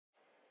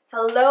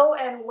Hello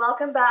and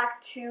welcome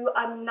back to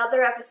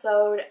another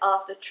episode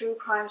of the True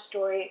Crime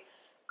Story.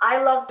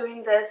 I love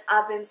doing this.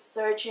 I've been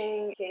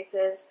searching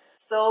cases,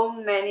 so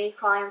many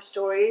crime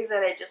stories,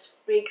 and it just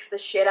freaks the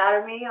shit out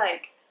of me.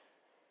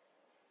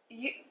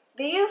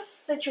 These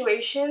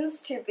situations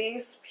to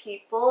these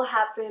people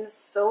happen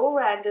so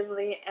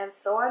randomly and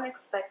so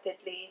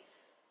unexpectedly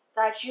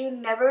that you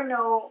never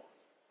know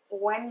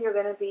when you're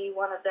gonna be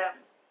one of them.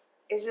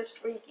 It's just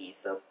freaky,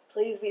 so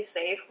please be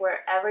safe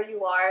wherever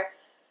you are.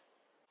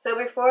 So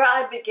before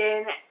I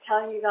begin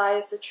telling you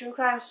guys the true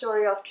crime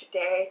story of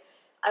today,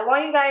 I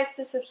want you guys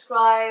to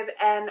subscribe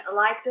and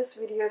like this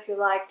video if you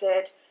liked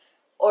it,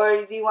 or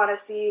if you want to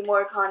see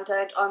more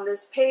content on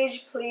this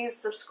page, please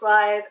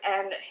subscribe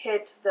and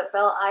hit the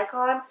bell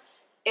icon.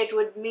 It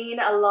would mean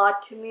a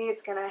lot to me.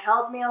 It's gonna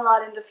help me a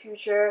lot in the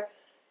future.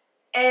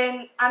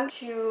 And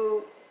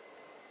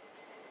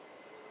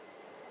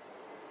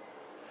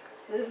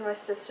this is my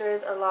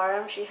sister's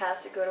alarm. She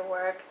has to go to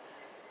work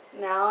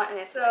now,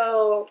 and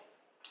so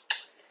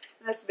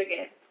let's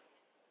begin.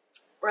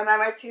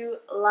 Remember to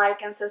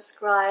like and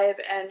subscribe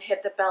and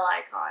hit the bell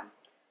icon.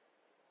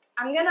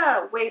 I'm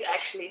gonna wait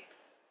actually.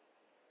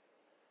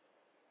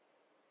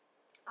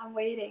 I'm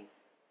waiting.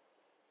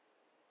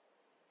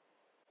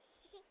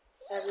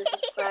 Have you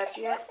subscribed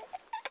yet?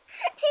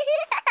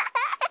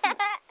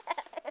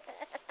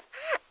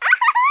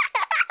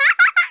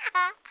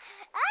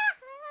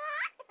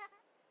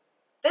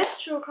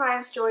 This true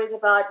crime story is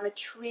about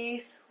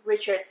Mitrice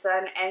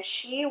Richardson, and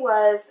she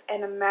was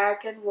an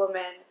American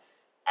woman.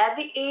 At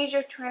the age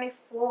of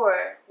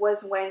 24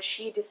 was when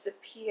she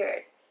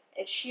disappeared,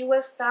 and she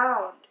was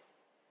found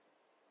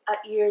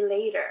a year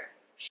later.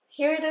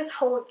 Hear this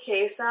whole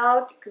case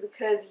out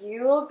because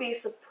you'll be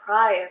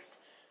surprised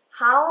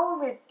how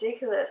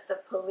ridiculous the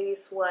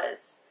police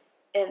was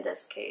in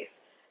this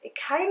case. It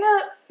kind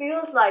of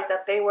feels like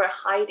that they were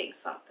hiding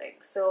something.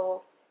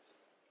 So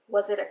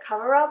was it a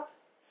cover-up?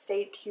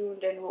 Stay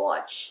tuned and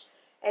watch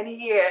and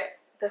hear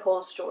the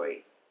whole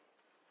story.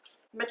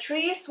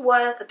 Mitrice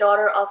was the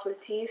daughter of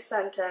Lettice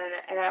Sutton,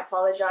 and I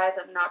apologize,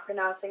 I'm not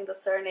pronouncing the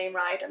surname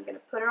right. I'm going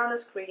to put it on the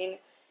screen.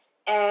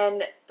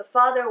 And the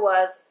father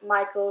was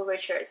Michael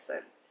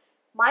Richardson.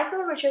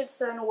 Michael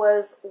Richardson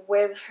was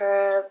with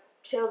her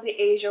till the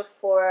age of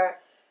 4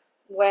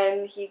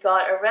 when he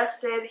got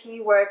arrested.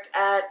 He worked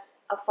at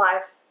a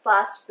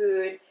fast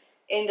food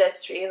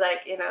industry,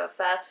 like in a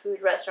fast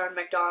food restaurant,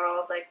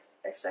 McDonald's, like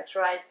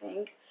etc. I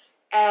think.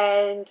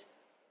 And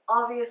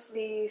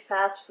obviously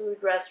fast food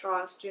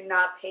restaurants do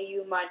not pay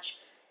you much,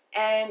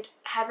 and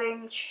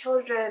having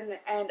children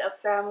and a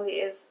family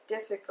is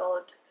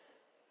difficult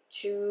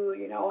to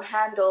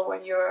handle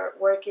when you're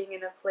working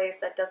in a place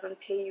that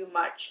doesn't pay you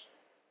much.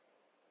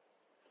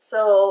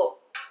 So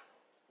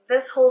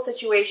this whole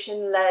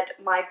situation led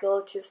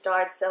Michael to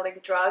start selling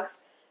drugs.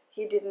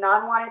 He did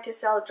not want to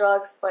sell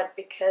drugs, but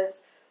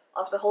because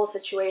of the whole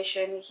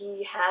situation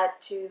he had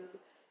to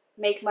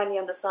make money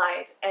on the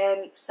side,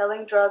 and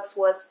selling drugs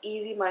was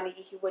easy money.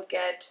 He would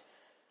get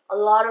a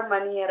lot of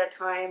money at a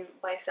time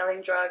by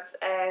selling drugs,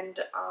 and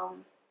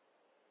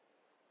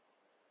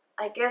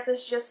I guess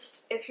it's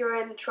just if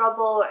you're in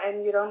trouble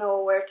and you don't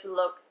know where to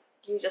look,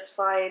 you just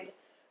find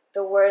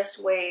the worst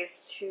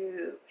ways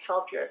to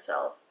help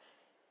yourself.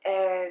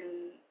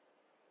 And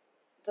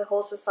the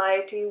whole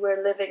society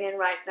we're living in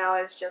right now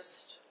is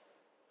just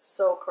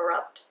so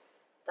corrupt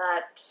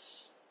that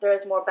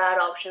there's more bad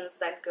options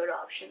than good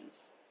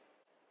options.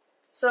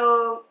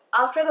 So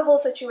after the whole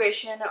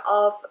situation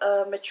of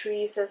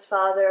Mitrice's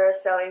father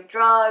selling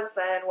drugs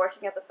and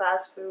working at the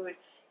fast food,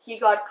 he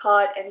got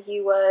caught and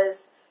he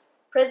was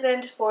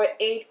imprisoned for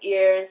 8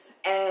 years,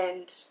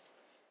 and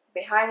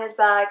behind his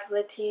back,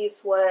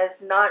 Lettice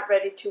was not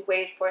ready to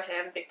wait for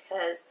him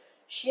because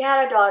she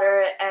had a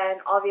daughter, and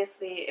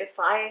obviously if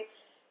I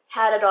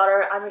had a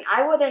daughter, I mean,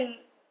 I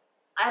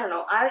don't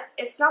know,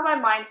 it's not my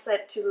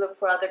mindset to look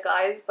for other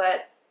guys,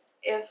 but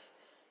if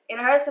in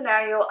her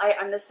scenario, I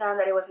understand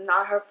that it was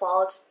not her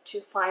fault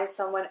to find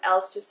someone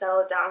else to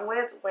settle down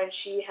with when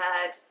she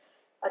had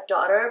a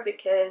daughter,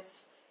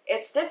 because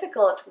it's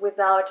difficult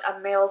without a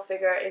male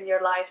figure in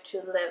your life to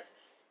live.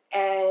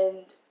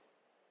 And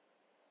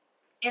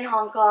in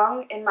Hong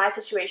Kong, in my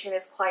situation,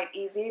 it's quite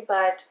easy,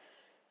 but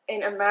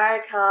in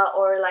America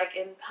or like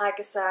in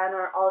Pakistan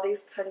or all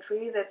these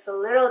countries, it's a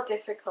little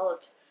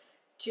difficult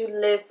to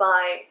live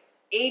by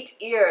 8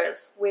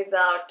 years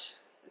without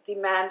the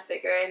man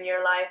figure in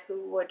your life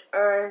who would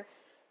earn,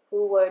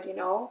 who would,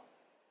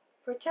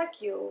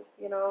 protect you.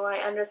 I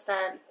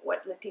understand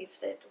what Lettice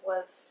did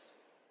was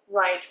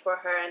right for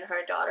her and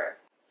her daughter.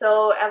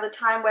 So at the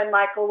time when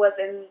Michael was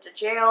in the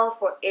jail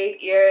for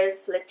 8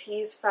 years,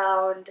 Lettice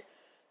found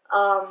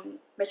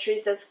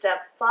Mitrice's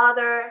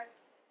stepfather,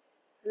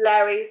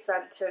 Larry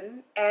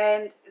Sutton,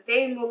 and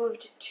they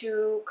moved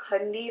to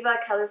Geneva,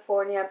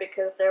 California,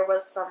 because there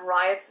was some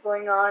riots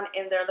going on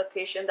in their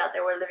location that they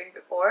were living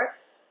before.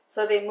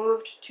 So they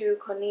moved to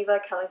Geneva,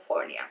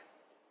 California.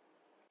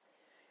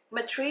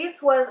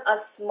 Mitrice was a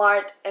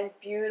smart and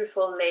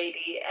beautiful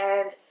lady,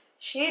 and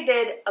She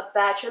did a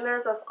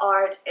Bachelor's of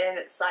Art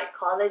in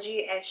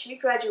Psychology, and she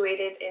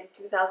graduated in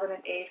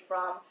 2008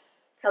 from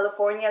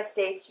California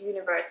State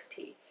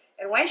University.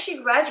 And when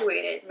she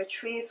graduated,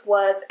 Mitrice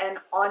was an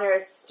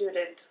honors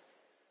student,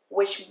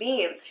 which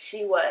means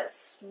she was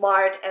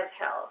smart as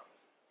hell.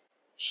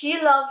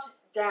 She loved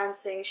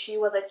dancing. She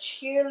was a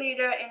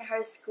cheerleader in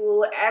her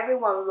school.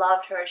 Everyone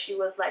loved her. She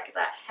was like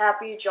that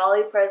happy,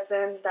 jolly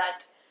person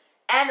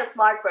and a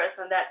smart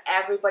person that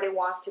everybody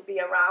wants to be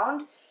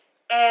around.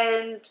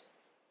 And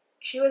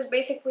she was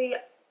basically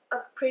a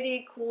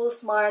pretty cool,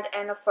 smart,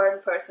 and a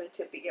fun person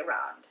to be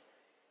around.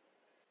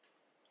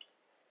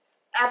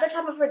 At the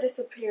time of her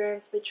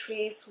disappearance,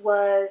 Mitrice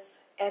was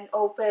an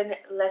open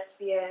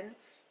lesbian.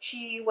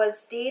 She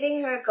was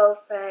dating her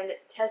girlfriend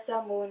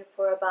Tessa Moon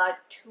for about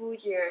 2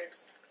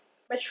 years.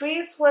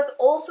 Mitrice was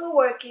also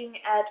working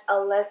at a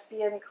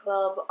lesbian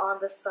club on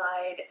the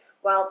side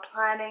while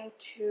planning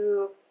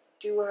to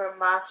do her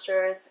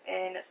master's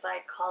in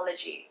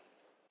psychology.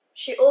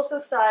 She also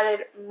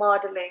started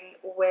modeling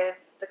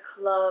with the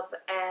club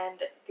and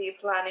the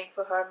planning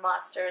for her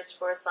master's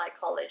for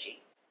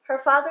psychology. Her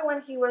father,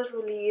 when he was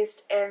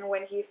released and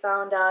when he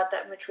found out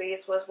that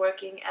Mitrice was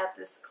working at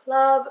this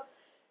club,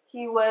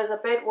 he was a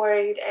bit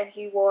worried and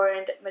he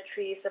warned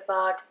Mitrice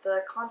about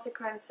the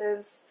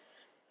consequences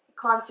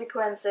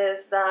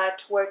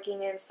that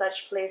working in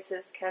such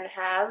places can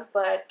have,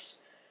 but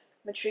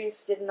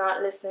Mitrice did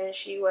not listen.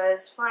 She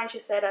was fine. She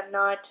said, "I'm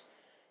not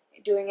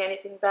doing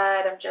anything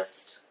bad. I'm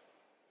just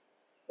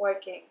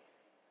working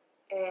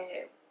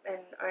and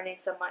earning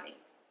some money."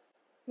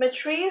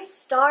 Mitrice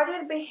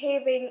started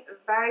behaving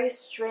very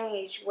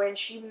strange when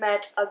she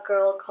met a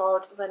girl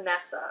called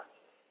Vanessa.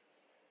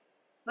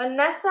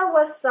 Vanessa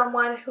was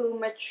someone who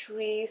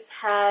Mitrice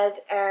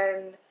had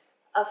an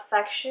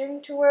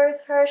affection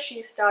towards her.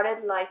 She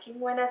started liking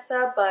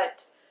Vanessa,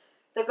 but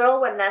the girl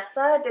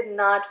Vanessa did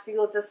not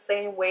feel the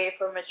same way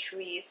for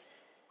Mitrice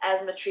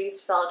as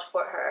Mitrice felt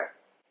for her.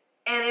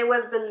 And it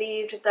was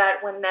believed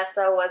that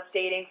Vanessa was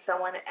dating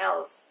someone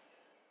else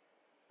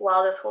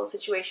while this whole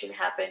situation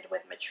happened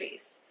with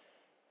Mitrice.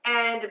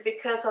 And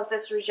because of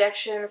this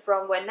rejection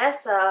from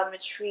Vanessa,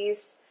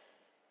 Mitrice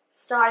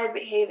started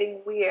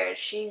behaving weird.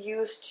 She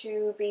used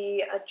to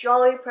be a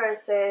jolly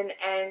person,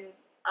 and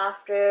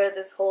after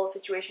this whole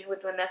situation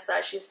with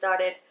Vanessa, she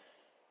started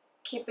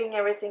keeping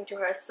everything to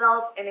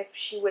herself, and if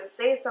she would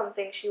say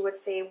something, she would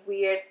say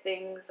weird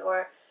things,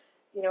 or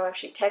if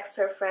she texts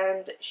her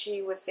friend,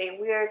 she would say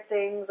weird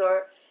things.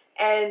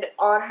 And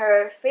on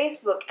her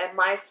Facebook and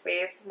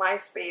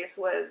MySpace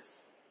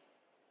was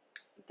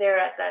there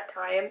at that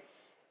time,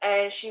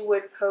 and she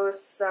would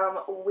post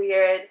some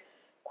weird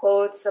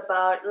quotes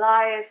about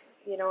life,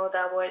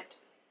 that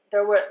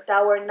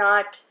were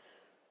not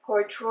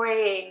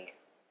portraying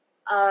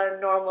a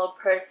normal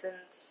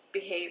person's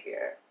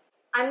behavior.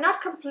 I'm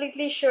not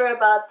completely sure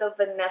about the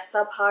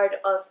Vanessa part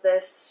of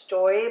this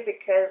story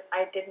because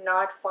I did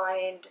not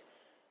find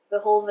the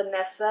whole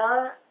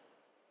Vanessa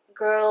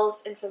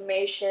girl's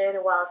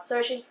information while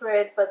searching for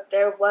it, but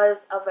there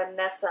was a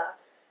Vanessa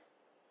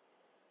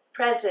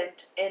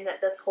present in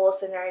this whole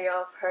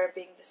scenario of her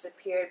being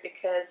disappeared,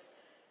 because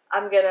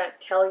I'm gonna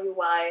tell you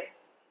why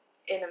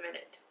in a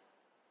minute.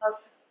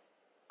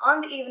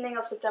 On the evening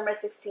of September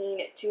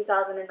 16,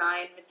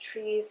 2009,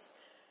 Mitrice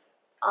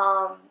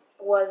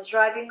was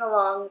driving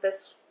along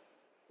this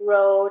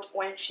road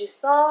when she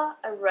saw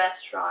a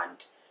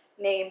restaurant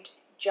named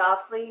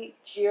Geoffrey,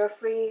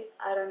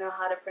 I don't know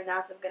how to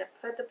pronounce it. I'm gonna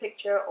put the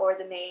picture or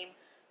the name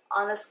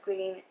on the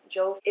screen.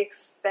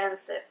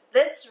 Expensive.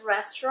 This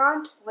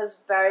restaurant was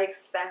very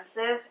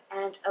expensive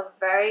and a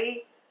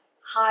very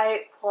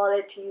high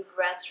quality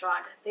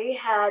restaurant. They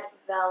had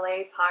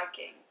valet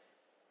parking.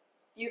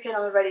 You can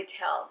already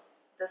tell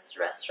this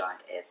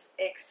restaurant is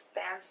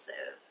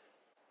expensive.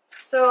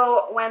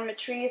 So when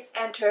Mitrice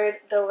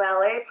entered the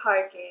valet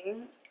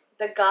parking,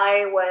 the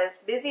guy was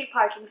busy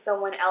parking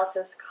someone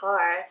else's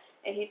car,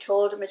 and he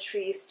told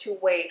Mitrice to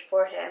wait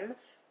for him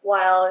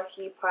while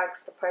he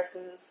parks the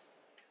person's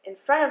in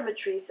front of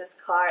Mitrice's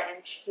car,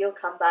 and he'll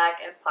come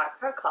back and park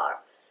her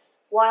car.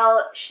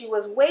 While she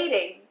was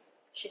waiting,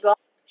 she got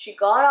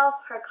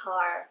off her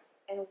car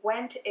and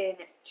went in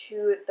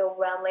to the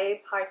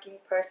valet parking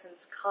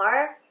person's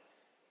car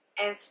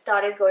and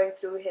started going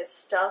through his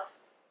stuff.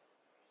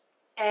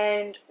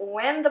 And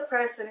when the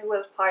person who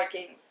was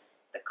parking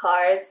the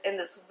cars in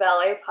this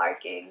valet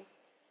parking,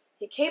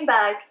 he came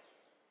back,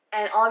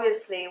 and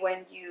obviously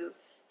when you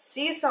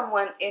see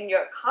someone in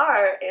your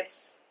car,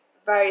 it's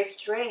very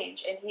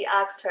strange. And he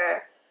asked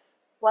her,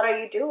 "What are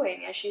you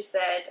doing?" And she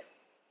said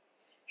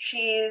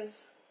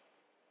she's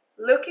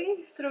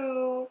looking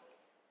through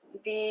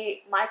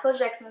the Michael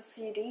Jackson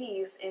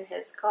CDs in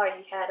his car.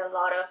 He had a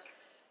lot of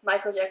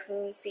Michael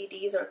Jackson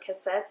CDs or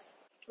cassettes.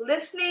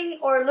 Listening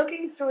or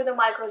looking through the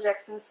Michael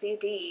Jackson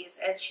CDs,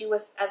 and she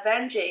was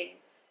avenging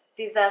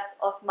the death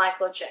of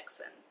Michael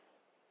Jackson.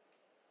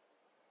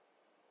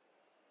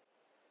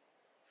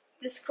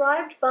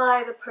 Described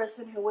by the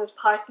person who was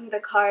parking the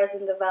cars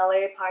in the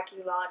valet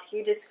parking lot,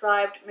 he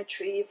described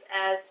Mitrice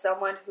as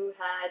someone who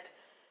had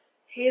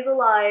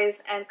hazel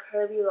eyes, and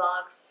curvy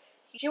locks.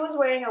 She was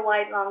wearing a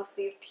white long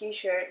sleeve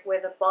t-shirt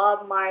with a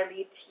Bob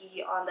Marley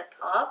tee on the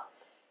top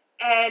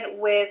and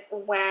with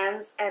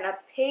Vans and a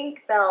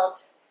pink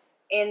belt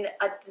in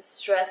a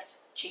distressed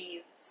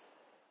jeans.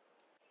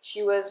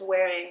 She was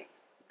wearing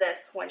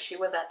this when she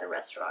was at the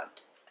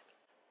restaurant.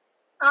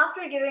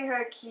 After giving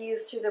her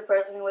keys to the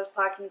person who was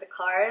parking the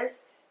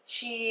cars,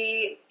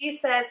 she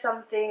said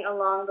something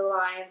along the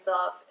lines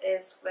of,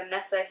 "Is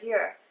Vanessa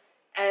here?"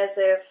 As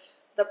if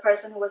the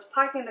person who was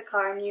parking the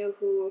car knew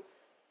who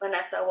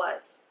Vanessa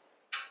was.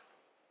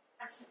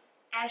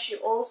 And she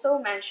also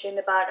mentioned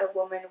about a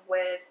woman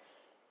with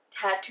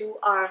tattoo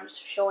arms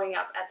showing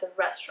up at the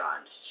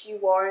restaurant. She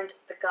warned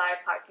the guy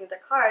parking the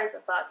cars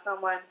about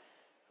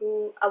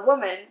a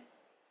woman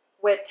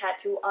with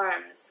tattoo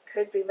arms.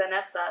 Could be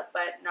Vanessa,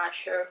 but not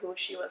sure who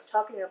she was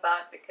talking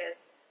about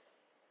because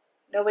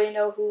nobody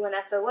knew who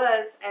Vanessa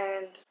was.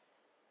 And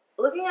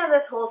looking at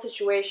this whole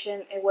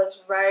situation, it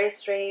was very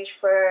strange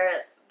for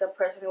the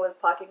person who was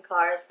parking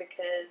cars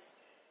because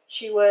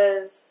she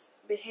was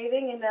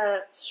behaving in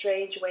a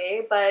strange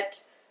way,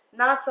 but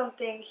not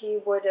something he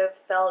would have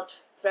felt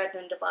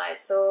threatened by.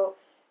 So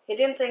he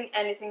didn't think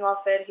anything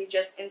of it. He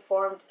just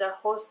informed the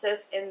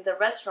hostess in the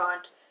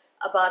restaurant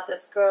about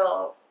this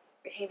girl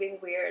behaving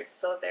weird,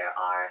 so they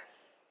are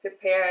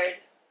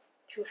prepared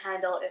to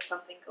handle if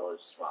something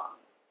goes wrong.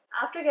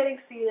 After getting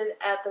seated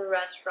at the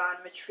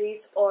restaurant,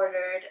 Mitrice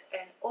ordered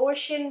an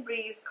ocean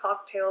breeze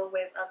cocktail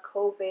with a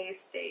Kobe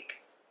steak.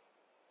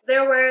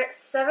 There were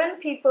seven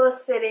people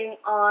sitting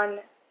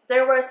on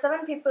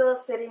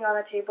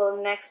a table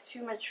next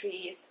to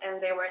Mitrice,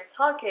 and they were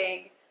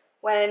talking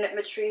when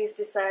Mitrice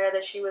decided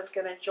that she was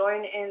going to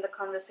join in the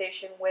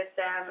conversation with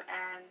them.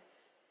 And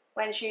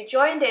when she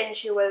joined in,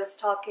 she was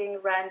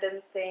talking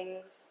random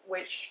things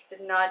which did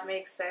not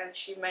make sense.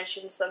 She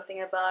mentioned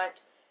something about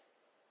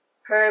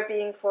her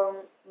being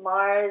from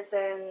Mars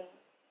and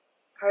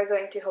her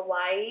going to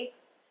Hawaii,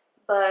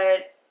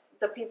 but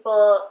the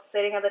people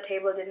sitting at the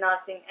table did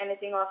not think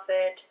anything of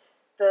it.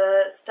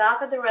 The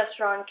staff at the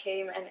restaurant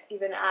came and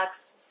even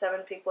asked the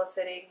seven people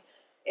sitting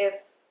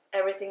if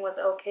everything was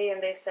okay,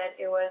 and they said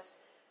it was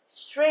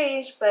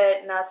strange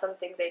but not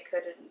something they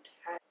couldn't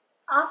handle.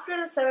 After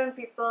the seven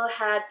people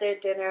had their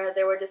dinner,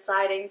 they were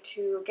deciding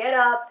to get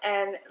up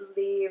and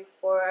leave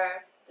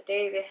for the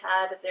day. They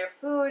had their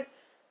food.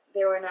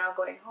 They were now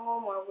going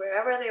home or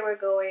wherever they were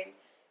going.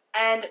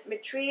 And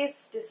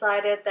Mitrice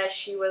decided that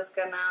she was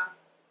gonna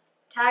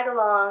tag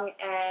along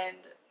and,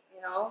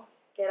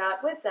 get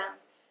out with them.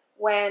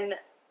 When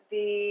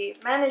the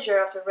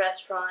manager of the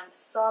restaurant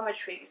saw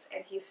Mitrice,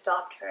 and he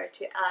stopped her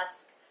to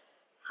ask,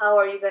 "How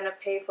are you gonna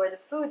pay for the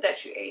food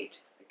that you ate?"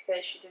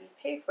 Because she didn't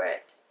pay for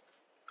it.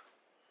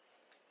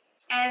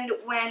 And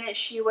when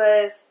she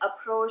was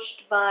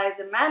approached by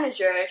the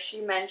manager,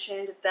 she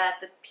mentioned that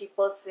the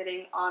people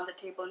sitting on the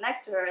table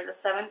next to her, the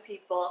seven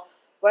people,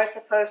 were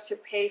supposed to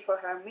pay for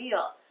her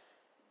meal,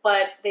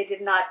 but they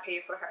did not pay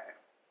for her.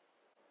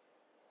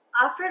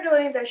 After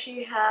knowing that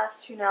she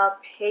has to now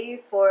pay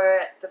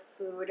for the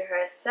food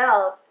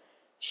herself,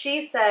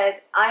 she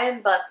said, "I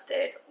am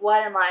busted.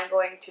 What am I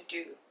going to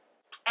do?"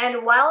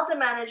 And while the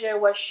manager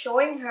was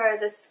showing her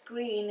the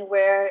screen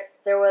where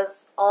there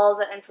was all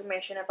the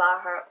information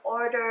about her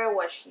order,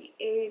 what she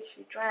ate,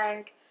 she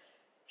drank,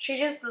 she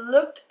just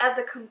looked at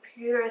the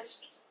computer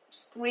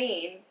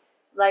screen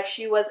like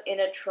she was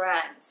in a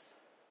trance.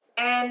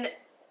 And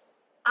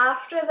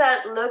after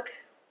that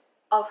look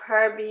of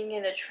her being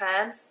in a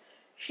trance,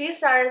 she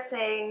started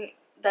saying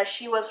that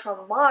she was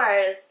from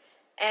Mars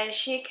and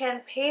she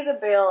can pay the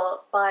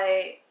bill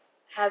by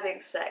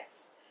having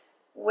sex,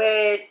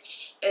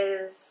 which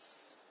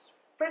is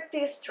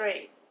pretty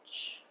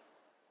strange.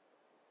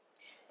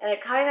 And it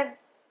kind of,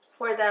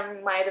 for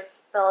them, might have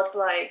felt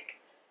like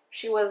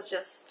she was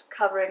just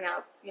covering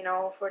up,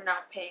 for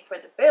not paying for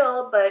the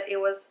bill, but it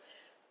was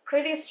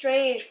pretty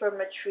strange for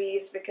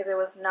Mitrice because it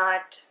was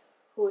not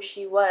who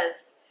she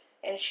was.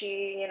 And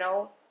she,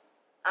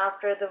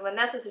 after the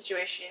Vanessa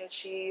situation,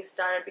 she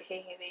started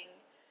behaving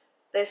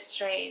this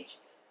strange.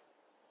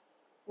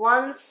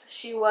 Once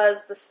she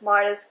was the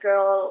smartest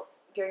girl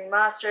doing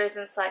masters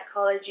in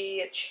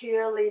psychology, a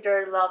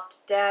cheerleader,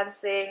 loved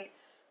dancing,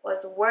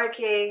 was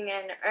working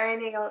and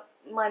earning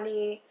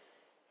money,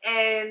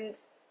 and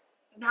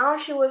now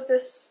she was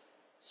this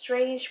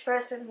strange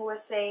person who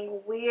was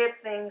saying weird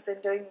things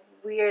and doing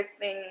weird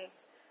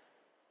things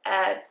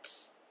at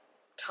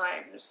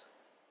times.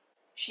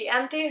 She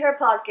emptied her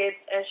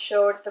pockets and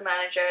showed the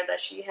manager that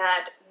she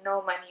had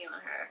no money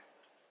on her.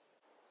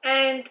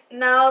 And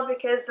now,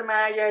 because the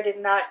manager did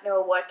not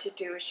know what to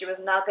do, she was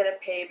not going to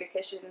pay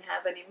because she didn't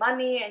have any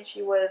money, and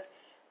she was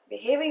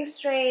behaving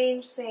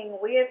strange,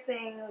 saying weird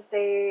things.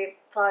 They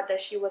thought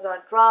that she was on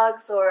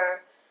drugs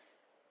or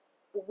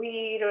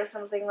weed or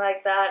something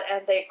like that,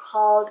 and they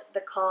called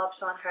the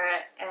cops on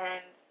her,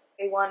 and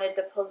they wanted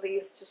the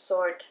police to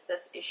sort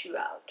this issue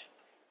out.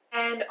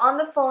 And on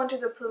the phone to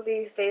the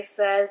police, they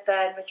said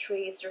that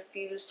Mitrice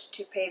refused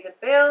to pay the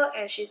bill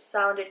and she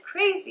sounded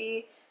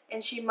crazy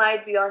and she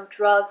might be on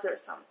drugs or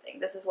something.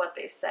 This is what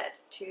they said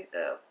to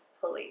the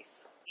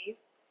police.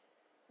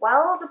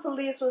 While the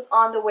police was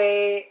on the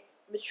way,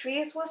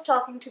 Mitrice was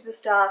talking to the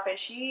staff, and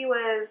she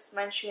was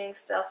mentioning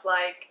stuff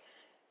like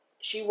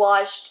she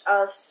watched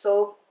a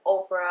soap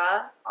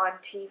opera on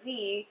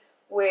TV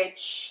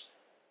which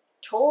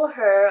told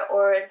her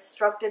or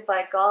instructed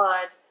by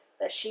God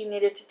that she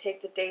needed to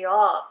take the day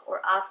off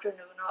or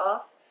afternoon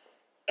off,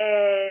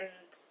 and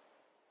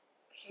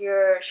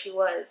here she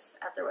was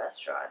at the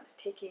restaurant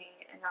taking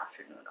an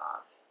afternoon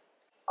off.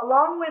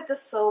 Along with the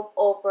soap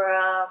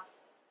opera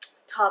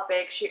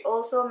topic, she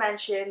also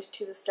mentioned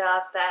to the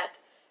staff that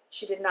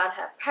she did not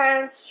have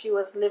parents. She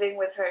was living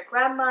with her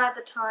grandma at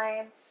the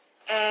time.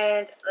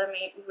 And let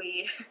me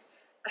read.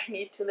 I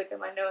need to look at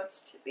my notes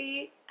to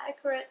be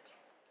accurate.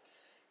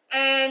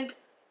 And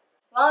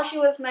while she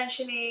was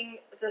mentioning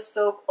the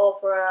soap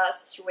opera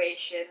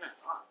situation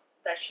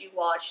that she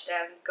watched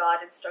and God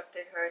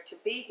instructed her to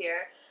be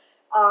here,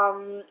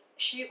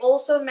 she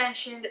also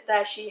mentioned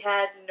that she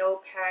had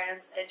no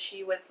parents and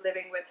she was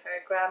living with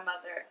her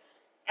grandmother.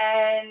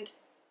 And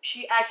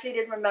she actually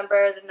didn't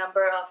remember the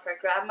number of her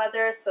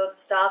grandmother, so the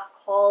staff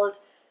called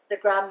the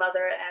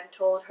grandmother and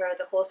told her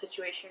the whole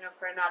situation of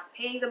her not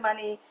paying the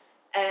money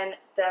and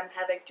them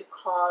having to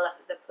call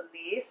the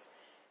police.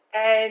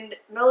 And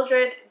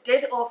Mildred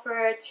did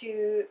offer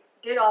to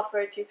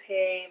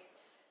pay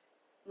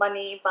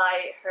money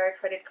by her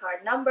credit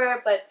card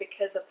number, but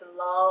because of the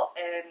law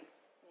and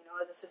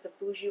this is a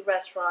bougie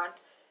restaurant,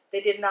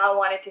 they did not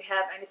want it to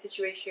have any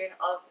situation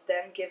of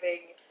them giving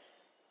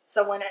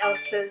someone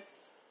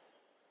else's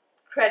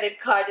credit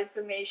card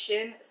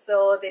information,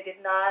 so they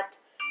did not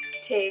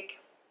take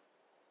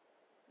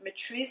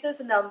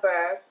Mitrice's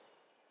number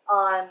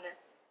on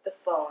the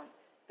phone.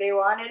 They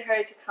wanted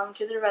her to come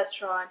to the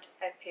restaurant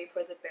and pay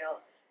for the bill,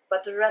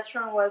 but the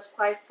restaurant was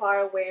quite far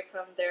away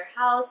from their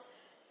house,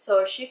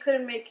 so she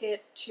couldn't make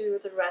it to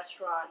the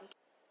restaurant.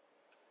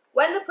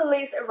 When the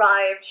police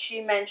arrived,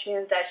 she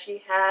mentioned that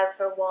she has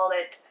her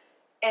wallet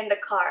in the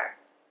car.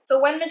 So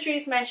when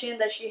Mitrice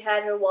mentioned that she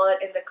had her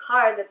wallet in the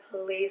car, the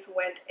police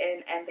went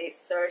in and they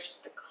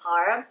searched the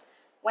car.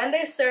 When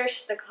they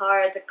searched the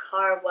car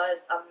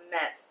was a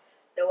mess.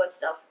 There was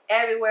stuff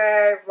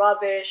everywhere,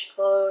 rubbish,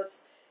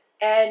 clothes,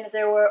 and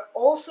there were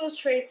also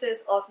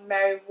traces of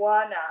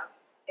marijuana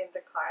in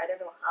the car. I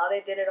don't know how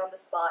they did it on the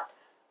spot,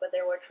 but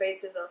there were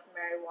traces of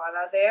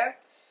marijuana there.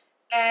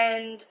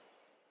 And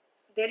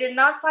they did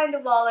not find the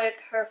wallet,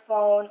 her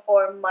phone,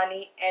 or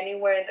money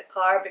anywhere in the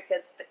car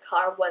because the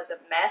car was a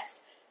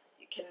mess.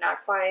 You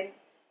cannot find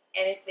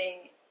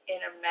anything in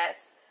a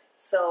mess.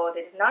 So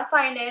they did not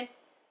find it,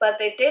 but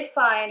they did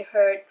find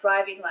her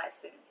driving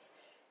license.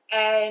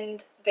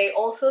 And they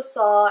also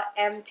saw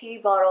empty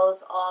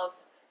bottles of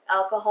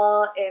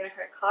alcohol in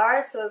her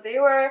car. So they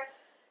were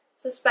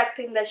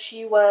suspecting that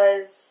she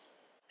was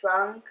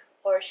drunk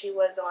or she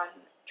was on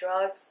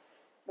drugs,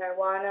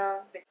 marijuana.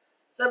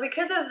 So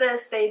because of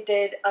this, they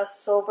did a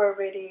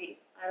sobriety,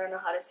 I don't know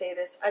how to say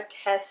this, a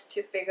test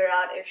to figure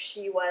out if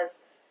she was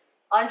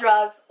on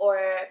drugs or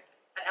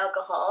on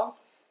alcohol,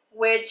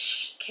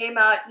 which came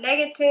out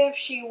negative.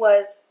 She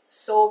was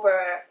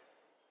sober,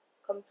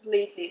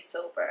 completely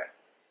sober,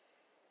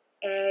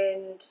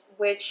 and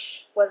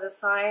which was a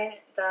sign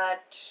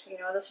that,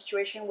 the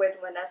situation with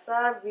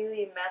Vanessa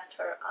really messed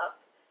her up.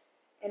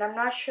 And I'm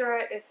not sure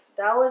if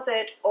that was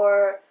it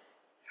or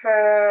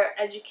her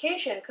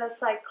education, because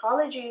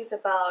psychology is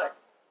about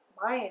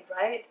mind,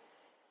 right?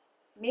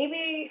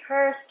 Maybe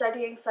her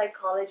studying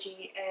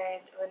psychology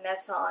and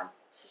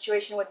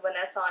situation with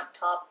Vanessa on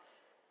top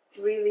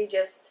really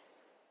just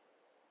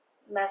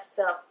messed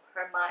up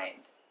her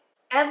mind.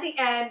 At the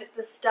end,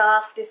 the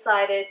staff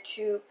decided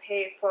to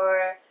pay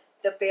for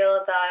the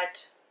bill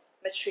that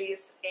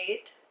Mitrice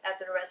ate at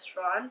the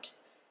restaurant.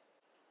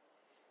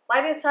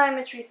 By this time,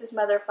 Mitrice's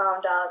mother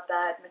found out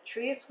that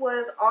Mitrice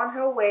was on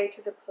her way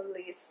to the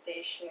police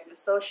station.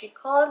 So she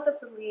called the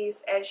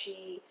police and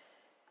she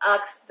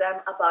asked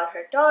them about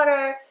her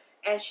daughter,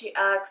 and she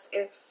asked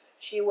if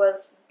she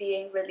was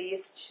being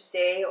released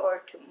today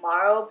or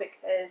tomorrow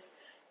because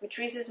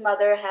Mitrice's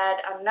mother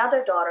had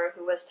another daughter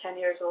who was 10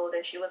 years old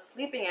and she was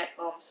sleeping at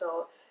home,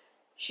 so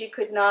she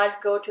could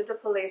not go to the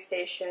police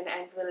station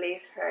and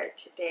release her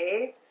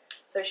today.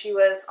 So she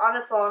was on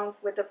the phone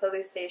with the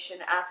police station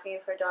asking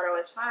if her daughter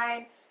was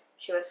fine.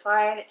 She was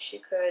fine. She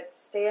could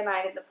stay a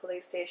night in the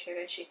police station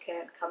and she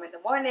can come in the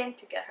morning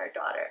to get her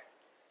daughter.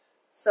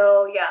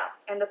 So yeah,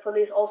 and the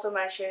police also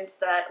mentioned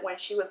that when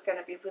she was going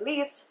to be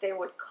released, they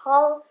would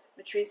call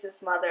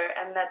Mitrice's mother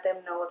and let them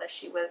know that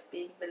she was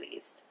being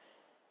released.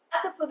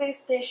 At the police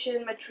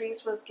station,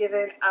 Mitrice was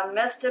given a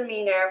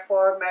misdemeanor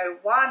for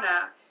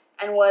marijuana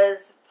and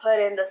was put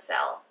in the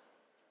cell.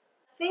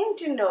 The thing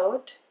to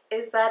note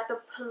is that the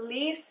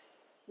police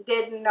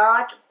did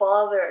not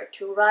bother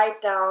to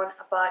write down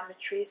about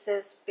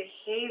Mitrice's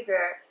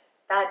behavior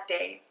that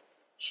day.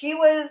 She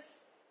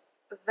was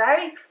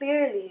very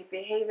clearly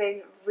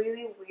behaving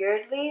really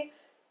weirdly.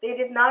 They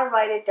did not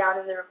write it down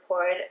in the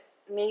report.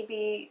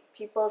 Maybe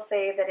people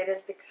say that it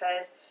is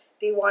because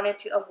they wanted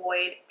to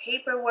avoid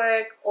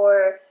paperwork,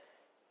 or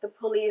the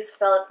police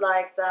felt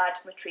like that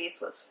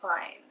Mitrice was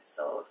fine,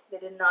 so they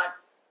did not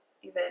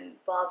even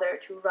bother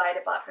to write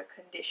about her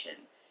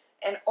condition.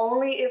 And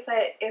only if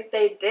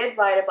they did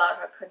write about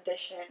her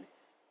condition,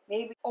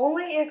 maybe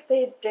only if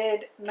they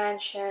did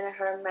mention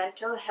her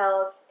mental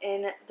health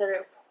in the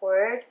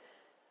report,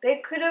 they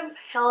could have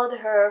held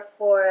her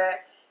for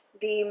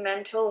the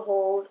mental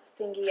hold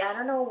thingy. I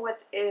don't know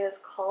what it is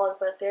called,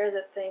 but there's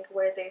a thing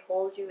where they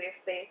hold you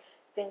if they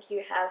think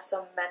you have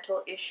some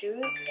mental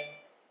issues.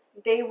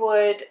 They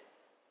would...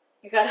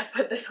 You gotta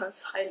put this on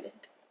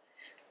silent.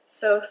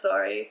 So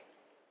sorry.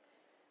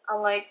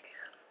 I'm like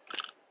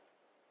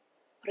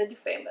pretty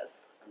famous.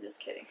 I'm just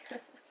kidding.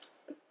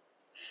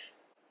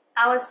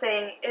 I was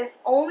saying, if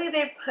only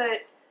they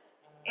put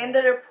in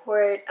the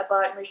report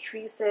about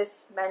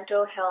Mitrice's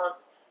mental health,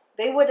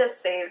 they would have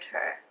saved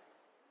her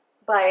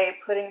by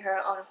putting her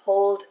on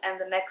hold, and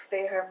the next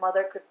day her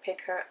mother could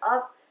pick her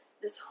up.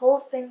 This whole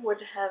thing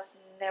would have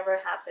never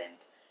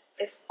happened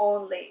if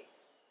only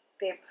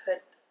they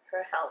put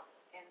her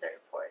health in the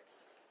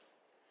reports.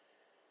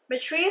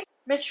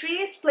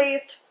 Mitrice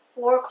placed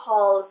 4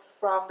 calls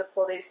from the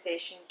police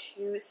station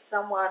to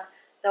someone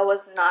that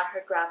was not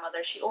her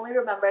grandmother. She only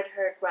remembered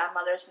her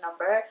grandmother's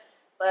number,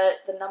 but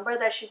the number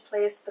that she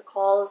placed the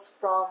calls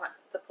from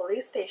the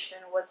police station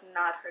was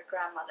not her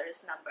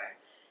grandmother's number.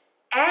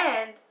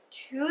 And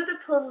to the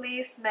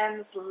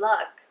policeman's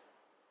luck,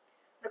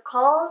 the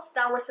calls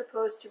that were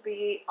supposed to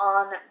be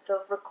on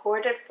the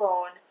recorded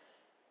phone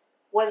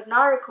was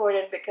not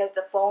recorded because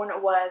the phone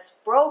was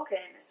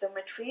broken. So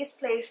Mitrice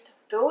placed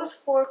those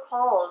 4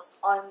 calls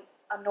on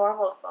a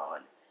normal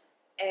phone,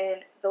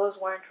 and those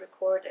weren't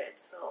recorded,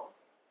 so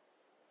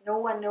no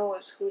one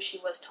knows who she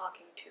was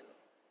talking to.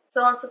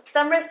 So on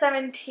September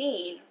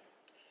 17,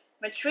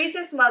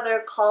 Mitrice's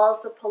mother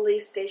calls the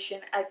police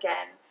station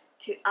again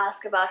to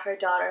ask about her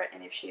daughter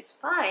and if she's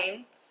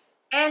fine,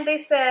 and they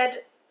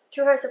said,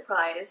 to her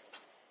surprise,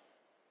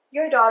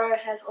 your daughter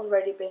has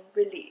already been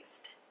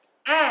released.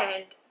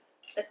 And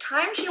the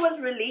time she was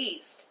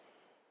released,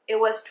 it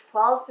was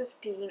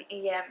 12:15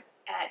 a.m.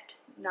 at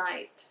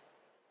night.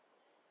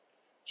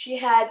 She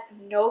had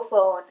no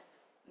phone,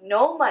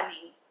 no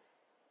money,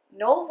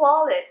 no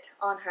wallet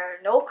on her,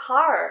 no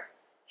car.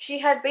 She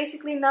had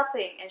basically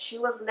nothing, and she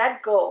was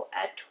let go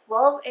at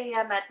 12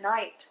 a.m. at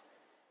night.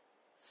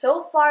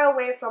 So far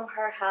away from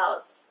her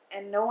house,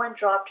 and no one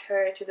dropped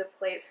her to the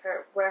place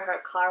where her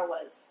car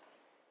was.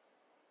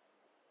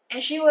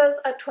 And she was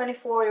a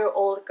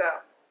 24-year-old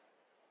girl.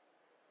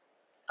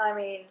 I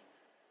mean,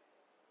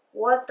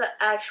 what the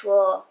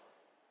actual...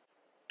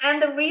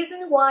 And the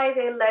reason why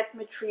they let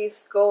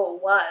Mitrice go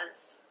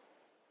was,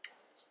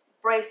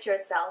 brace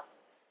yourself,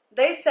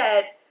 they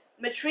said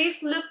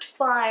Mitrice looked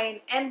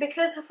fine, and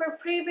because of her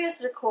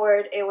previous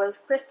record, it was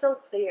crystal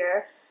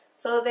clear,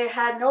 so they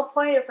had no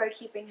point of her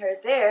keeping her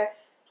there.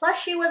 Plus,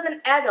 she was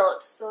an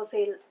adult, so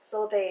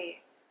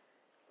they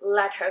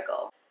let her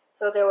go.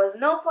 So there was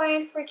no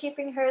point for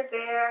keeping her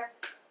there,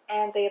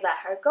 and they let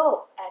her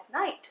go at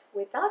night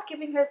without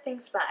giving her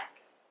things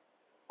back,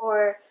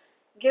 or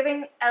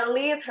giving at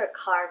least her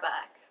car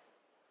back.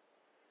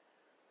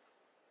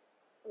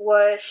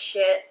 What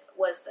shit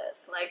was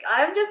this? Like,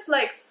 I'm just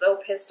like so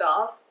pissed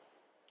off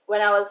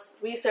when I was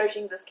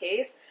researching this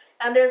case,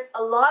 and there's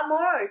a lot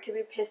more to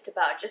be pissed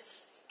about.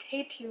 Just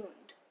stay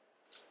tuned.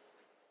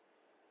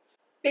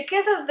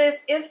 Because of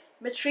this, if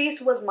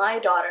Mitrice was my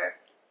daughter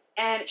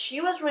and she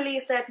was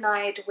released at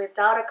night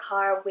without a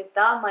car,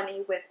 without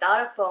money,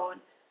 without a phone,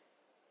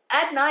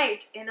 at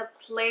night in a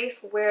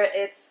place where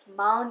it's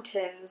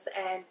mountains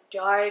and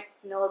dark,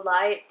 no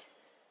light,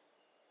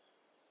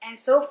 and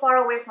so far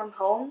away from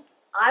home,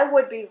 I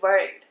would be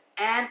worried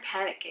and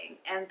panicking.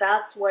 And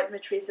that's what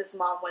Mitrice's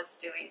mom was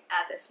doing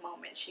at this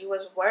moment. She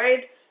was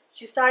worried.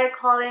 She started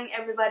calling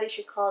everybody.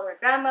 She called her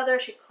grandmother.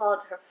 She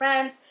called her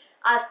friends,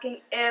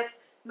 asking if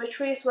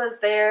Mitrice was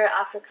there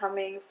after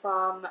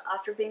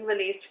being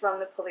released from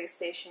the police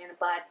station.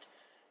 But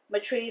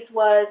Mitrice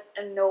was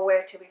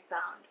nowhere to be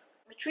found.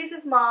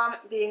 Mitrice's mom,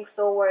 being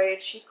so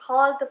worried, she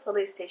called the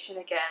police station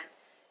again,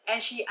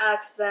 and she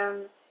asked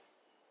them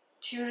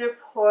to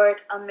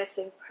report a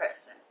missing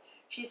person.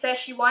 She said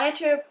she wanted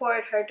to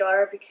report her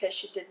daughter because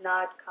she did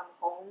not come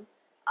home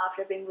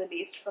after being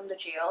released from the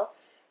jail.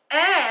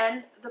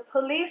 And the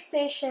police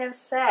station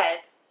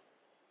said,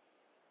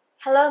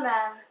 "Hello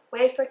ma'am,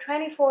 wait for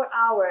 24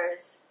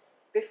 hours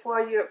before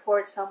you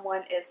report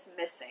someone is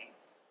missing."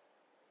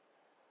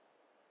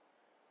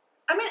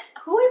 I mean,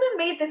 who even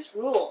made this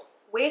rule?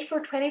 Wait for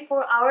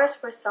 24 hours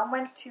for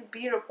someone to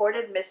be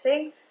reported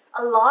missing?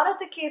 A lot of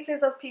the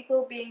cases of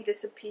people being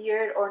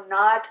disappeared or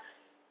not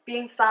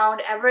being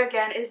found ever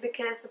again is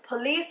because the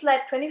police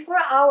let 24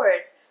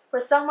 hours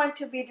for someone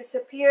to be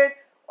disappeared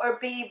or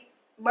be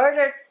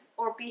murdered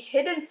or be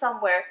hidden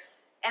somewhere,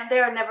 and they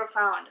are never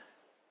found.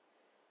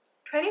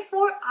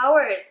 24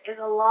 hours is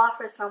a lot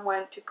for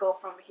someone to go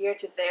from here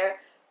to there,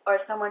 or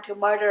someone to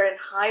murder and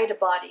hide a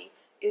body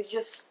is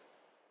just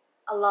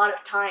a lot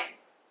of time.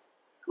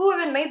 Who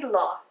even made the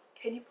law?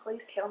 Can you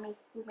please tell me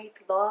who made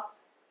the law?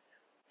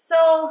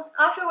 So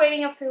after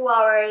waiting a few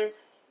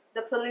hours,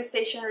 the police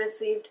station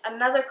received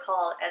another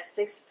call at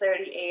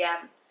 6:30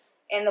 a.m.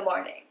 in the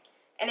morning.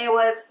 And it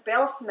was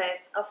Bill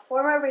Smith, a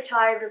former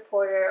retired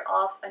reporter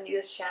of a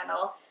news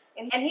channel,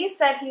 and he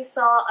said he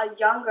saw a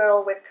young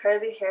girl with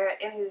curly hair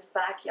in his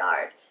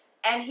backyard.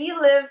 And he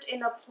lived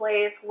in a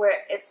place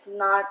where it's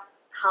not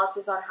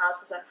houses on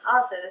houses on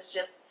houses, it's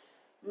just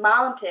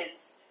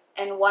mountains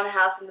and one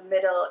house in the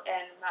middle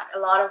and a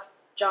lot of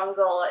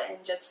jungle and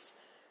just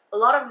a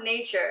lot of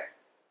nature.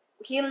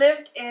 He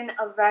lived in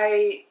a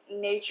very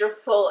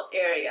natureful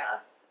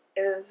area.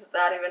 Is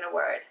that even a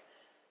word?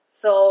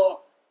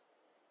 So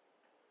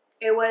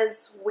it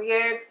was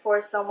weird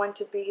for someone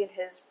to be in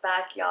his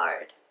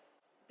backyard.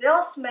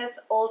 Bill Smith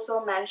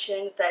also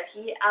mentioned that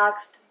he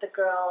asked the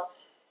girl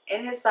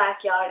in his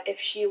backyard if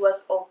she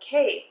was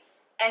okay,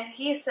 and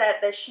he said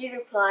that she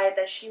replied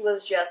that she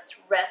was just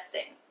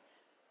resting.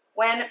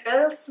 When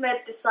Bill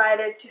Smith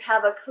decided to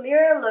have a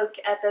clearer look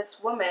at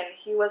this woman,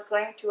 he was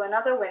going to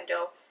another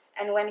window,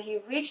 and when he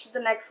reached the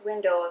next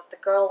window, the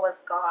girl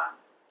was gone.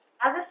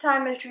 At this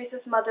time,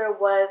 Mitrice's mother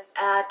was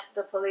at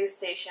the police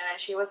station and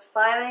she was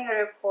filing a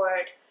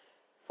report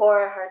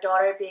for her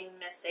daughter being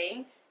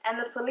missing. And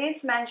the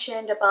police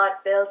mentioned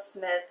about Bill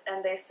Smith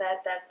and they said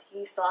that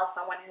he saw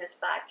someone in his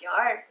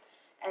backyard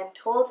and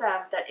told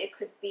them that it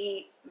could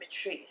be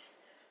Mitrice.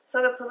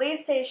 So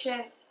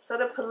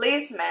the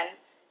policemen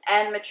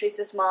and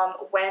Mitrice's mom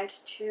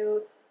went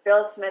to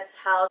Bill Smith's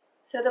house.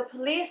 So the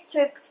police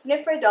took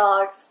sniffer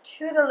dogs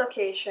to the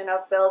location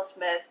of Bill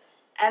Smith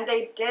and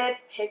they did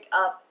pick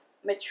up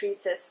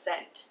Mitrice's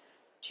scent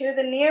to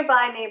the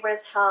nearby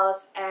neighbor's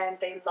house and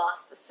they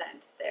lost the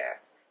scent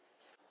there.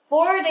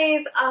 4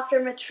 days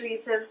after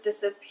Mitrice's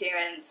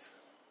disappearance,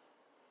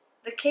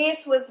 the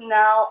case was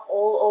now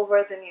all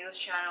over the news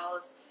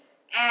channels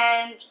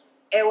and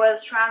it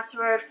was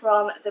transferred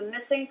from the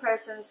missing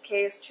persons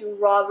case to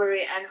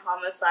robbery and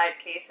homicide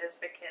cases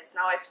because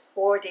now it's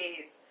 4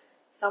 days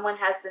someone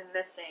has been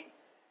missing.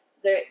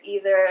 They're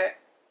either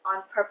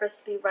on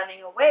purposely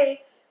running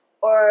away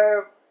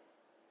or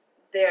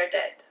they're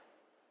dead.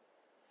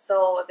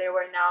 So they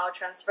were now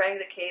transferring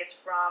the case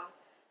from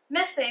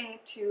missing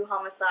to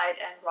homicide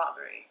and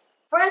robbery.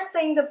 First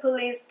thing the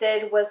police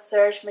did was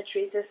search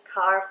Mitrice's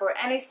car for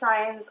any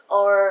signs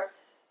or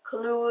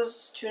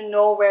clues to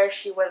know where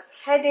she was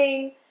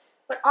heading.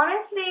 But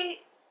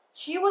honestly,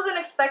 she wasn't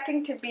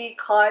expecting to be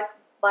caught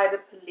by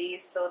the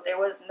police, so there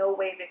was no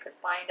way they could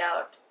find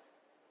out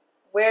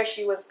where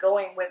she was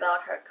going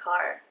without her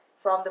car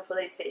from the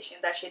police station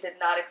that she did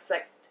not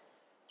expect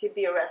to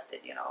be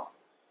arrested, you know.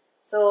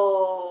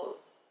 So,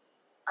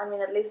 I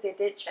mean, at least they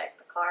did check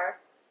the car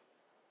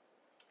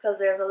because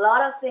there's a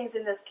lot of things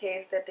in this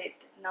case that they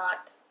did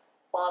not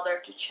bother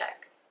to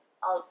check.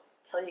 I'll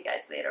tell you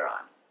guys later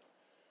on.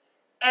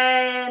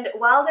 And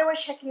while they were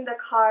checking the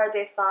car,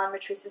 they found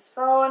Mitrice's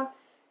phone,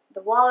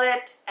 the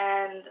wallet,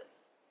 and,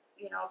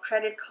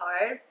 credit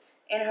card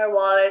in her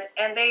wallet.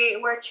 And they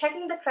were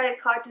checking the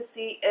credit card to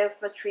see if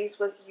Mitrice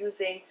was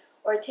using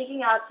or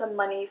taking out some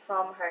money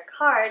from her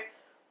card,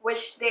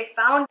 which they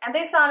found. And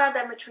they found out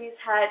that Mitrice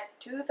had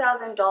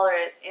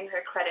 $2,000 in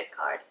her credit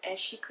card and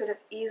she could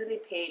have easily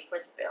paid for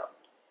the bill.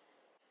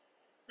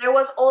 There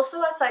was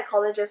also a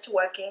psychologist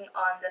working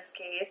on this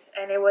case,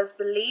 and it was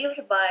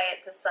believed by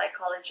the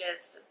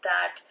psychologist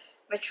that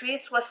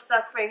Mitrice was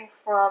suffering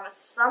from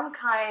some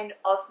kind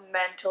of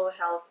mental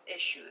health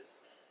issues.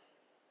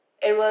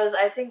 It was,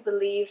 I think,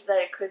 believed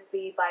that it could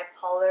be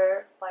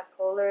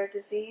bipolar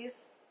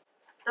disease.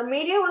 The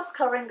media was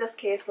covering this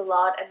case a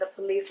lot and the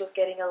police was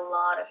getting a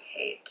lot of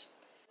hate.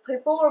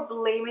 People were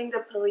blaming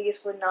the police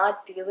for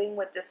not dealing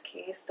with this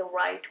case the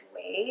right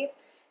way,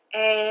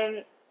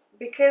 and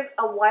because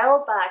a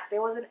while back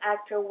there was an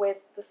actor with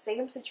the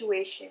same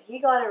situation. He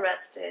got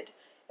arrested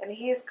and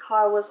his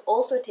car was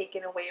also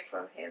taken away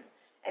from him,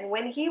 and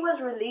when he was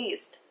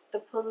released, the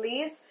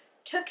police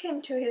took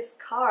him to his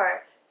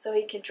car so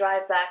he could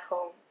drive back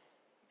home.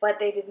 But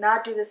they did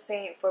not do the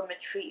same for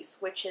Mitrice,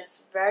 which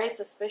is very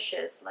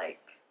suspicious.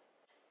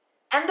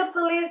 And the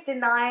police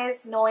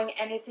denies knowing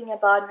anything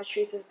about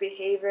Mitrice's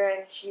behavior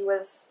and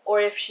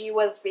if she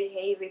was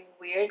behaving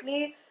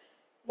weirdly.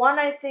 One,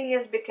 I think,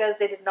 is because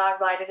they did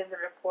not write it in the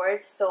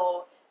reports,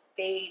 so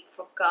they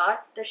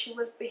forgot that she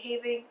was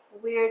behaving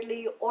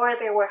weirdly, or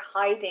they were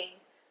hiding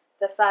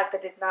the fact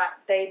that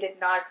they did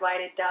not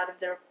write it down in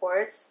the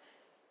reports.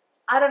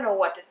 I don't know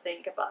what to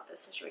think about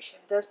this situation.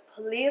 The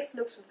police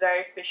looks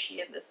very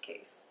fishy in this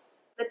case.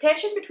 The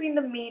tension between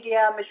the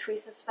media,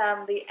 Mitrice's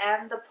family,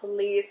 and the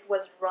police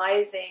was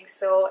rising,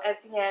 so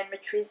at the end,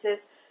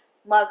 Mitrice's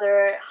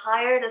mother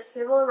hired a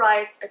civil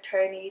rights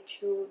attorney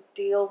to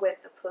deal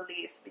with the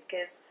police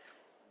because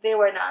they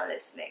were not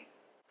listening.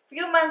 A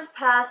few months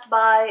passed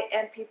by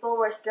and people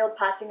were still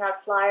passing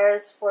out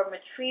flyers for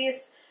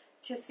Mitrice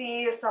to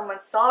see if someone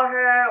saw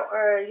her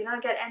or,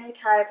 get any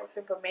type of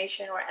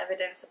information or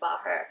evidence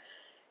about her.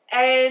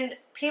 And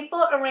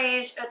people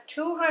arranged a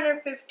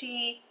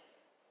 250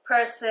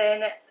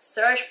 person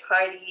search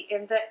party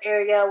in the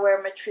area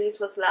where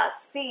Mitrice was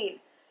last seen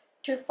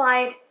to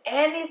find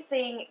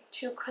anything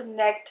to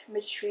connect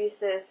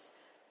Mitrice's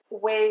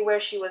way where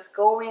she was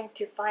going,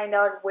 to find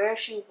out where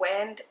she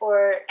went,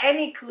 or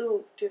any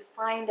clue to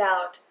find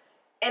out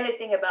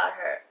anything about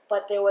her.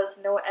 But there was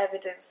no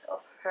evidence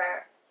of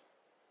her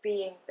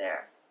being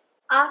there.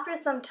 After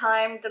some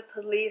time, the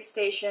police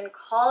station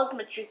calls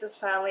Mitrice's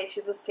family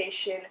to the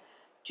station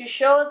to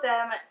show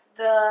them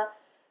the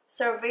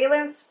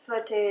surveillance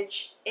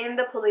footage in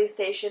the police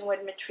station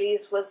when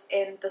Mitrice was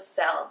in the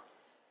cell.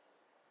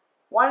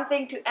 One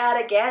thing to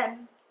add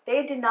again,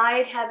 they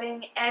denied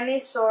having any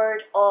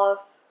sort of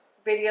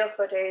video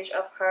footage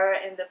of her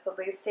in the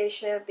police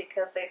station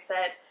because they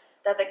said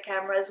that the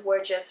cameras were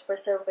just for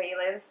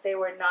surveillance, they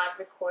were not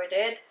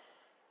recorded.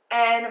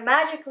 And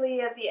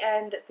magically at the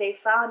end they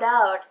found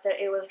out that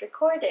it was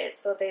recorded,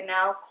 so they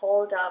now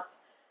called up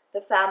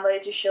the family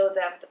to show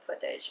them the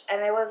footage.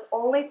 And it was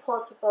only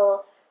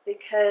possible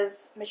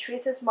because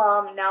Mitrice's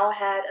mom now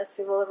had a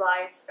civil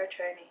rights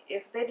attorney.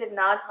 If they did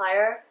not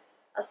hire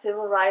a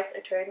civil rights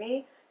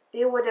attorney,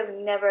 they would have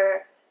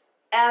never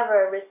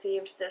ever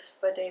received this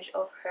footage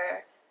of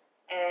her.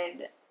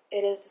 And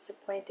it is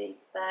disappointing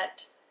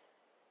that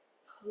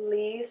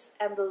police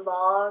and the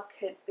law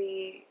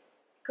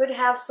could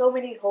have so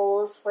many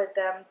holes for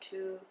them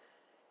to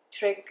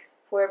trick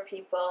poor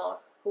people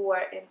who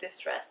are in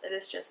distress. It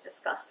is just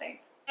disgusting.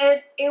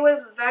 And it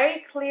was very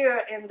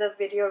clear in the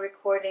video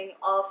recording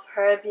of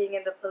her being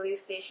in the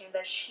police station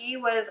that she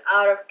was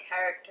out of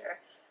character.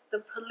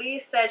 The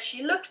police said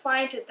she looked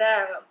fine to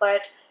them,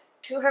 but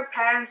to her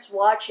parents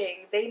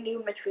watching, they knew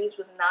Mitrice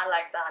was not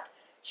like that.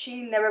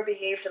 She never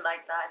behaved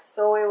like that.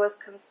 So it was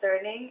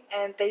concerning,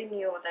 and they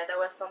knew that there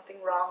was something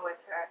wrong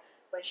with her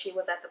when she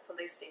was at the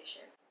police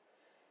station.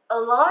 A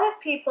lot of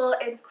people,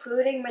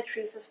 including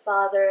Mitrice's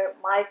father,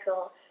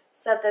 Michael,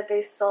 said that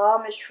they saw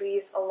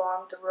Mitrice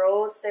along the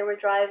roads they were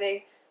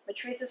driving.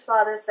 Mitrice's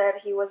father said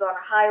he was on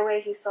a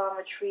highway, he saw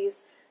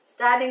Mitrice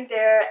standing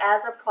there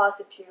as a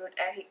prostitute,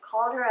 and he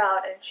called her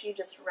out and she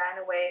just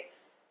ran away,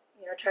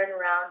 turned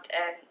around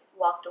and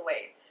walked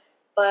away.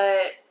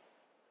 But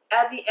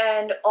at the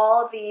end,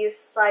 all these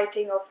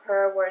sightings of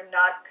her were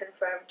not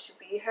confirmed to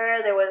be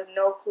her. There was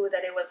no clue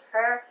that it was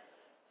her.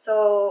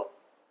 So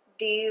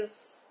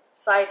these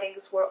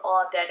sightings were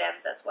all dead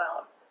ends as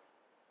well.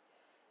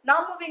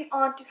 Now moving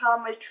on to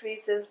how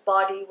Mitrice's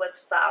body was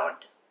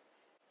found.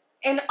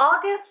 In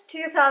August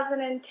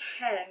 2010,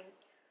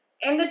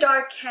 in the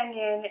dark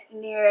canyon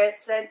near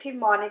Santa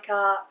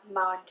Monica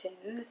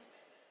Mountains,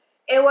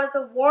 it was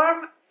a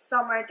warm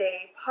summer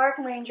day. Park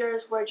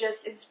rangers were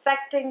just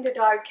inspecting the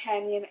dark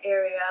canyon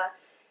area,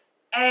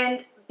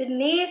 and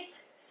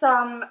beneath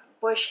some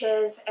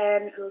bushes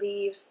and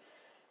leaves,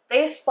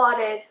 they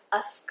spotted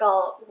a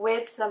skull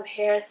with some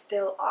hair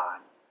still on.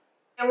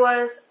 It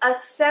was a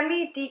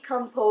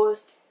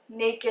semi-decomposed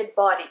naked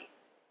body.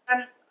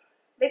 And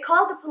they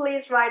called the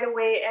police right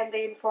away and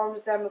they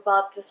informed them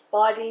about this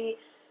body.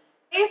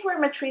 The place where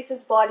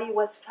Mitrice's body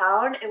was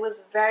found, it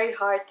was very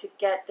hard to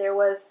get.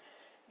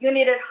 You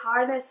needed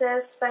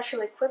harnesses,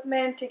 special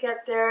equipment to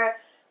get there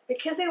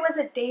because it was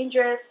a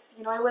dangerous,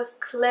 it was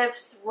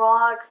cliffs,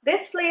 rocks.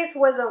 This place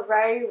was a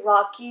very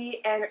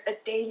rocky and a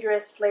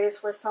dangerous place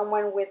for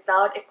someone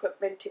without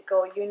equipment to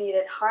go. You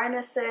needed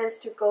harnesses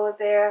to go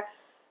there.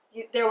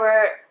 There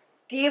were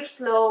deep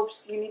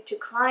slopes, you need to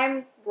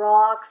climb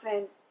rocks,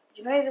 and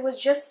it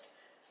was just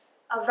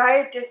a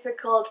very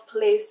difficult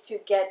place to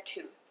get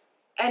to.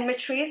 And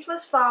Mitrice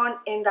was found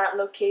in that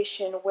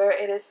location where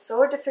it is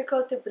so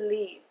difficult to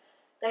believe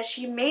that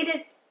she made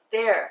it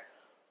there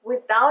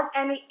without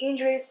any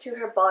injuries to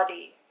her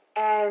body.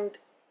 And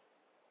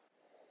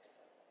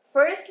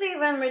firstly,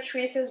 when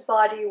Mitrice's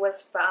body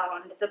was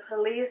found, the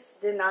police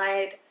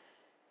denied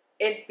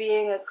it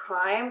being a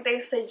crime. They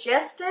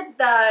suggested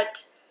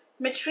that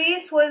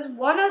Mitrice was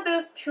one of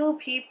those 2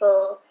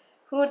 people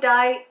who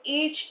die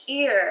each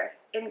year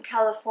in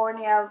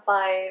California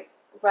by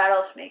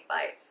rattlesnake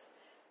bites.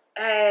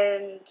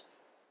 And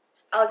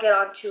I'll get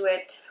onto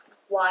it,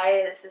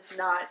 why this is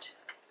not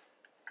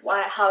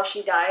how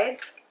she died.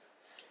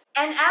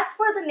 And as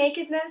for the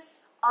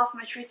nakedness of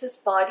Mitrice's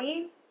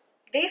body,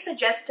 they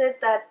suggested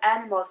that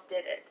animals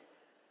did it.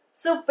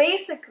 So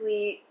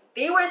basically,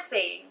 they were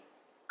saying,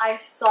 I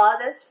saw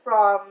this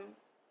from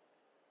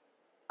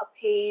a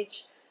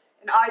page,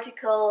 an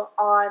article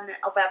on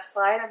a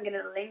website, I'm going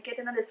to link it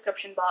in the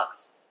description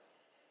box.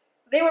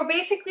 They were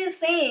basically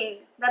saying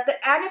that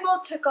the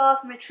animal took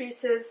off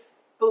Mitrice's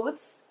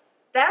boots,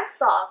 then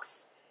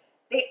socks,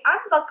 they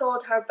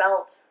unbuckled her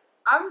belt,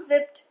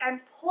 unzipped and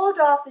pulled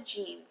off the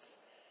jeans,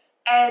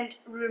 and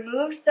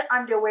removed the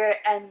underwear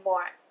and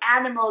more.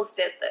 Animals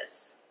did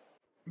this.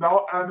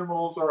 Now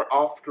animals are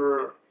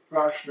after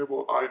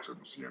fashionable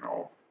items,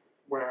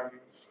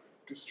 Wen's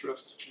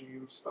distressed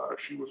jeans that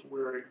she was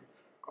wearing,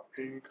 a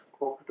pink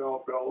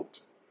crocodile belt,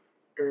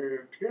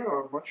 and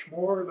much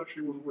more that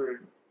she was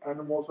wearing.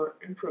 Animals are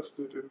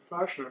interested in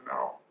fashion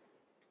now.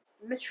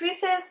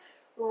 Mitrice's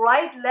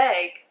right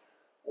leg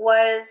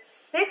was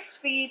 6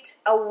 feet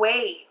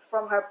away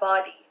from her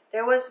body.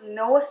 There was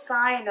no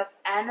sign of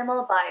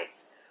animal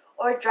bites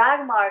or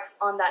drag marks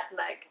on that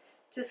leg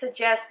to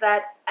suggest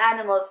that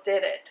animals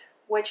did it,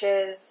 which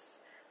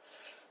is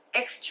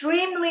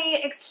extremely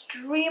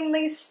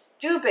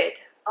stupid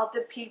of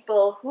the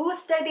people who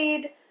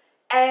studied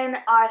and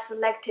are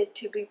selected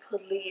to be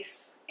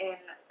police in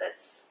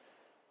this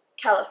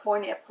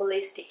California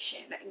police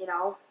station.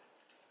 The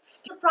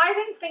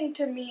surprising thing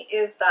to me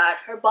is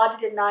that her body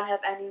did not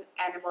have any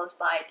animals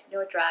bite,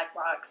 no drag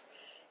marks.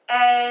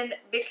 And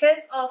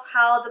because of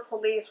how the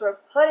police were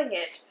putting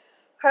it,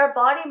 her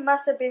body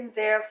must have been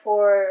there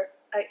for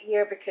a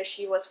year because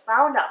she was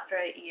found after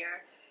a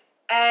year.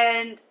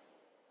 And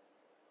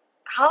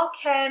how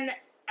can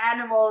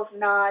animals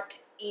not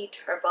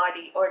eat her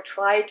body or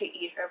try to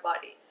eat her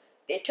body?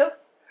 They took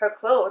her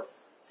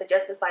clothes,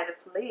 suggested by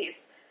the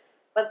police,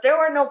 but there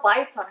were no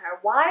bites on her.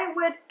 Why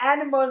would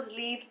animals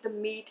leave the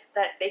meat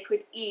that they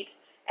could eat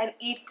and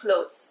eat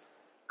clothes?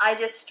 I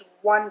just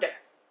wonder.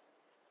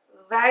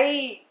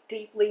 Very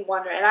deeply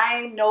wonder. And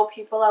I know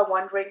people are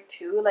wondering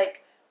too,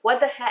 like, what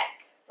the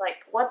heck?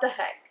 Like, what the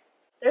heck?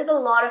 There's a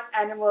lot of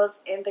animals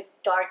in the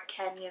dark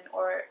canyon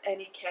or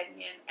any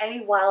canyon.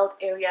 Any wild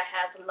area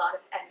has a lot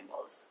of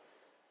animals.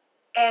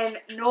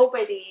 And none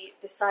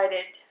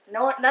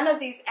of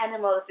these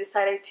animals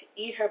decided to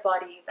eat her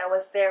body that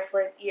was there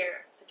for an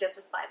year,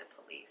 suggested by the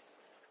police.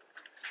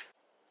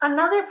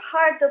 Another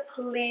part, the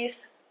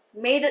police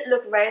made it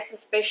look very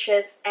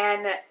suspicious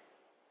and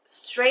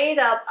straight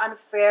up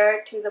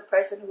unfair to the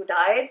person who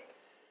died.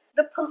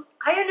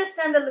 I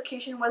understand the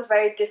location was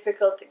very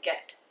difficult to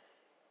get,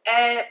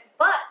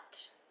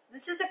 but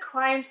this is a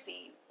crime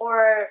scene,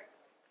 or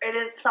it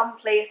is some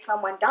place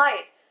someone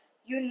died.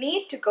 You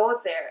need to go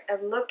there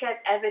and look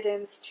at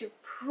evidence to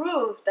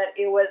prove that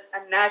it was a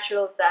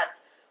natural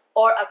death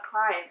or a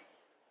crime.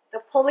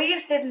 The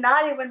police did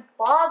not even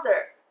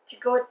bother to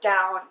go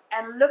down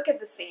and look at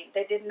the scene.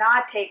 They did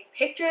not take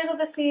pictures of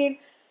the scene.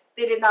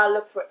 They did not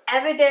look for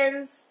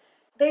evidence.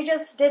 They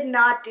just did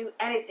not do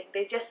anything.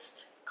 They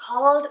just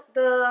called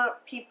the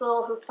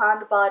people who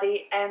found the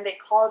body and they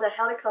called a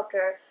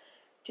helicopter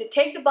to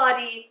take the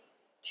body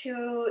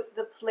to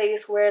the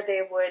place where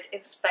they would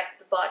inspect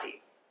the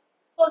body.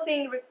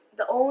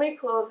 The only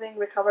clothing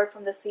recovered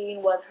from the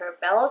scene was her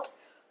belt,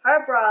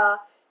 her bra,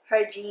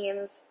 her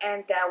jeans,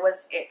 and that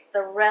was it.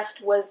 The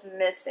rest was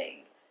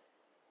missing.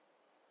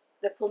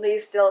 The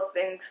police still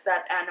thinks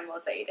that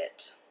animals ate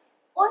it.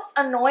 Most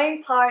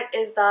annoying part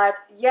is that,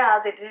 yeah,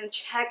 they didn't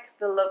check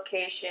the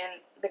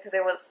location because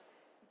it was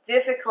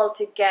difficult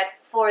to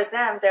get for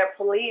them. They're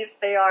police.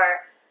 They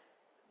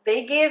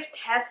give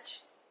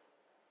tests.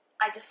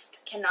 I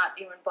just cannot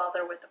even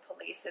bother with the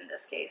police in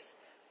this case.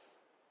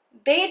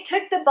 They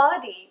took the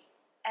body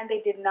and they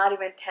did not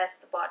even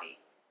test the body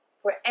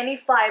for any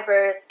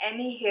fibers,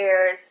 any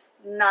hairs,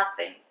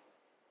 nothing.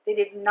 They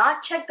did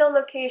not check the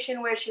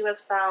location where she was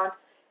found.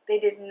 They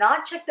did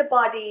not check the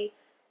body.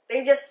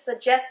 They just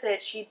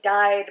suggested she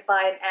died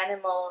by an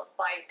animal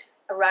bite,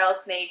 a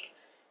rattlesnake,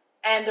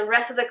 and the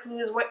rest of the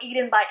clues were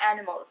eaten by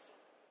animals.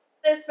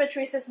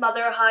 Mitrice's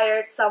mother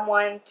hired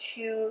someone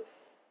to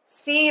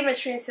see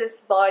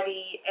Mitrice's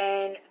body,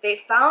 and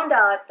they found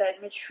out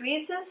that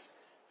Mitrice's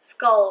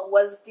skull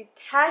was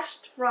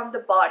detached from the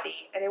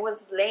body and it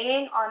was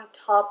laying on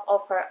top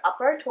of her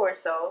upper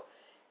torso.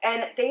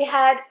 And they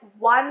had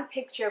one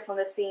picture from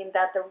the scene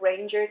that the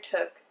ranger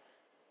took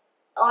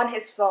on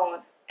his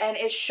phone, and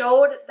it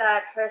showed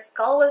that her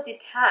skull was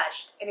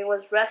detached and it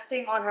was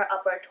resting on her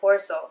upper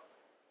torso.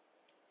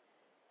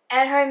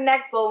 And her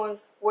neck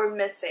bones were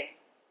missing.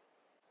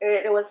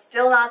 It was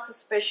still not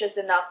suspicious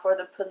enough for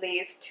the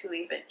police to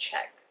even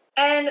check.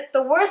 And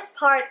the worst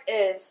part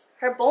is,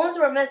 her bones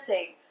were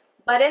missing,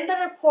 but in the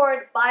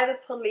report by the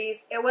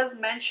police, it was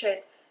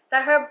mentioned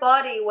that her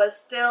body was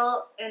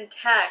still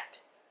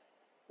intact,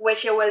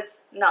 which it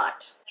was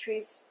not.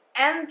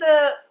 And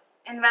the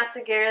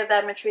investigator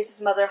that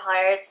Mitrice's mother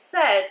hired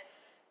said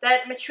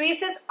that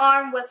Mitrice's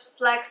arm was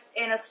flexed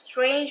in a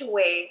strange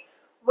way,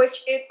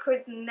 which it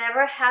could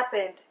never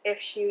happen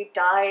if she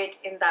died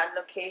in that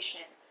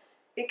location.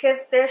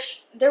 Because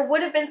there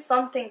would have been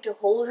something to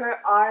hold her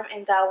arm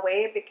in that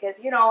way, because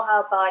you know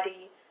how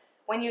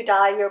when you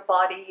die, your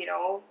body,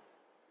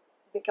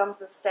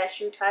 becomes a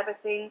statue type of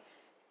thing.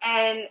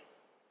 And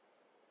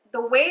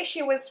the way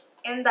she was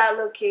in that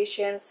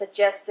location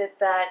suggested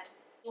that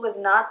she was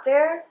not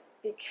there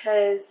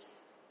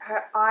because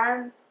her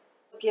arm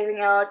was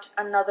giving out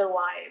another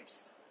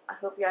vibes. I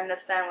hope you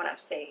understand what I'm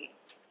saying.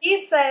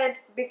 He said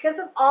because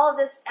of all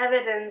this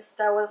evidence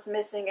that was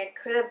missing and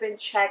could have been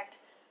checked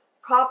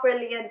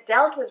properly and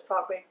dealt with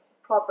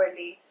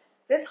properly,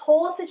 this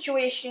whole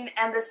situation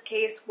and this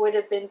case would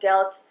have been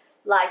dealt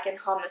like an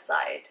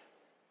homicide.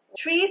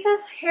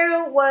 Mitrice's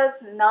hair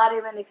was not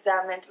even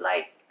examined.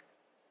 Like,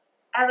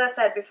 as I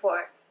said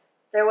before,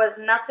 there was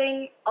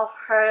nothing of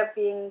her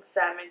being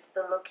examined.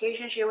 The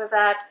location she was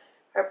at,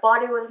 her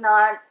body was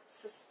not,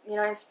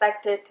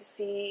 inspected to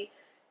see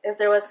if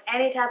there was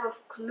any type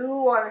of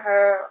clue on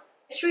her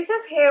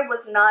Mitrice's hair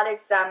was not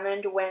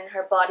examined when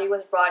her body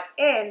was brought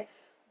in,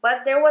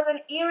 but there was an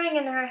earring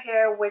in her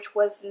hair which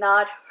was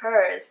not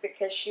hers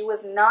because she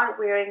was not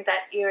wearing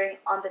that earring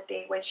on the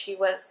day when she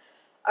was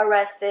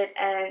arrested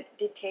and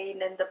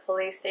detained in the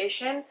police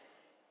station.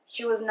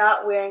 She was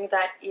not wearing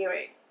that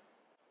earring.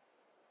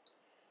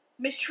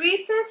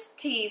 Mitrice's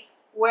teeth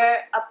were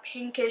a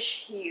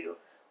pinkish hue,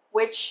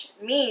 which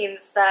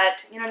means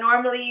that,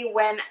 normally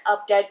when a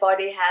dead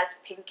body has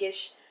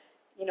pinkish,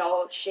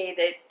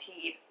 shaded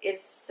teeth,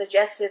 it's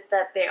suggested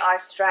that they are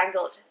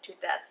strangled to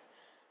death.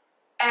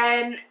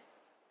 And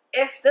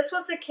if this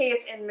was the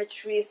case in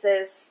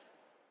Mitrice's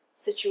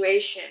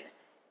situation,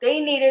 they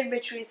needed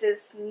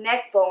Mitrice's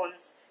neck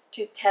bones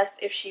to test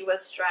if she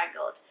was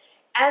strangled.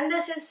 And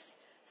this is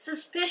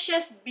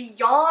suspicious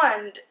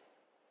beyond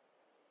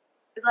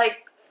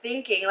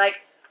thinking.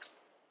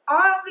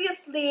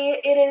 Obviously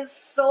it is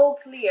so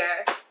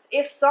clear,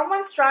 if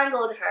someone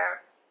strangled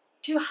her,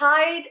 to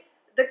hide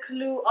the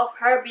clue of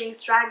her being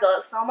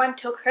strangled, someone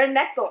took her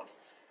neck bones.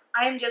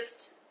 I am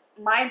just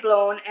mind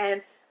blown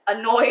and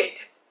annoyed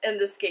in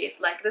this case.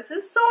 This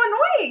is so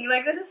annoying.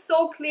 This is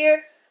so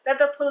clear that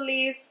the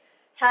police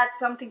had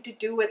something to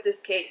do with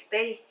this case.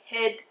 They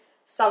hid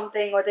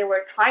something, or they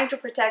were trying to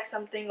protect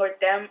something, or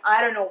them.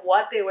 I don't know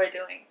what they were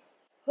doing.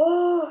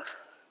 Oh.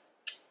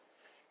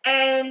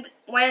 And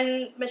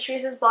when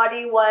Mitrice's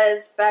body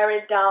was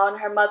buried down,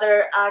 her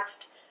mother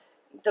asked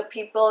the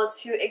people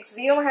to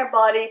exhume her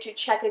body to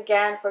check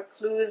again for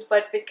clues,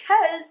 but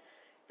because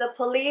the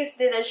police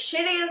did a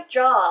shittiest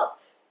job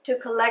to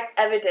collect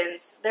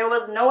evidence, there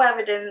was no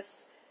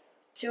evidence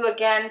to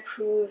again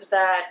prove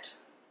that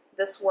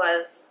this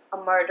was a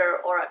murder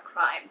or a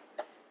crime.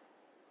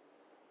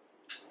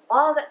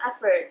 All the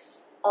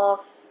efforts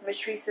of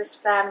Mitrice's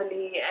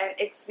family and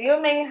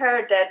exhuming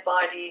her dead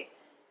body,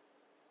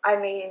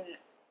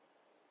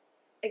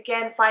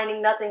 again,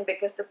 finding nothing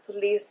because the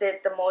police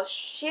did the most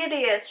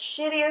shittiest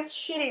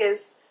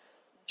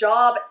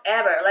job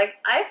ever.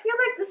 I feel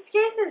like this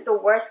case is the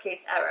worst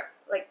case ever.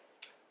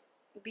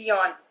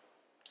 Beyond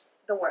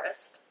the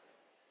worst.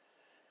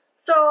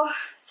 So,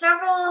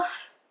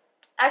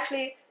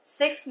 actually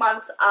 6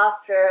 months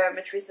after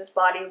Mitrice's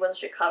body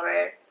was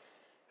recovered,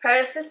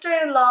 her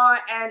sister-in-law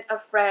and a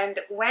friend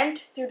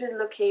went to the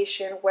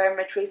location where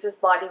Mitrice's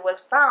body was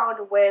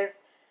found with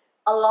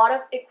a lot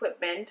of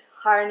equipment,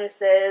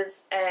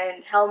 harnesses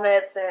and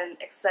helmets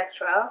and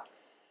etc.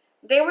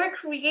 They were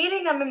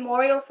creating a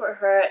memorial for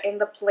her in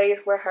the place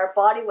where her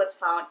body was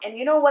found. And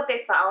you know what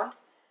they found?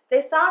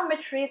 They found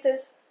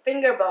Mitrice's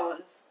finger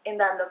bones in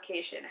that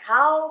location.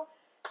 How?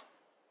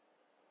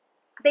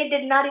 They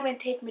did not even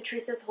take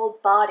Mitrice's whole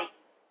body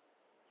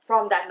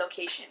from that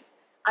location.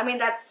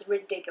 That's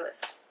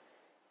ridiculous.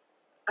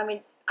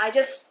 I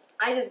just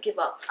give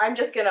up. I'm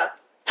just gonna...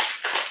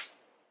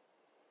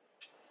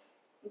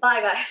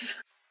 Bye,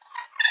 guys.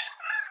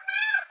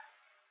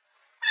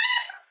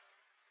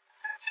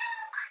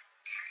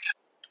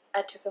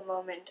 I took a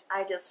moment.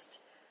 I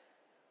just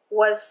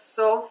was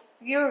so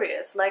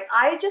furious.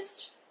 I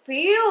just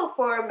feel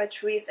for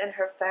Mitrice and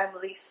her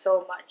family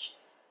so much.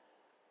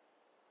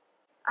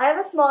 I have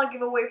a small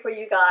giveaway for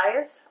you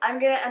guys. I'm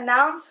gonna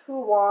announce who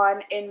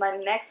won in my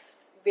next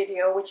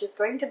video, which is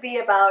going to be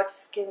about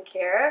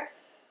skincare.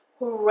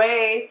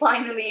 Hooray!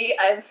 Finally,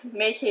 I'm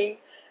making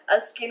a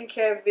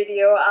skincare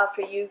video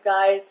after you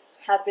guys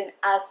have been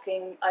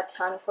asking a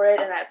ton for it,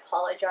 and I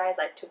apologize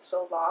I took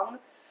so long.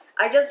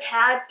 I just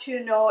had to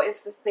know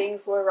if the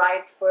things were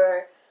right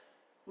for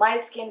my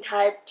skin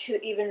type to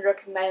even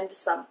recommend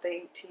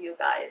something to you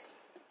guys.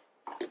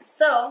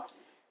 So,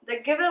 the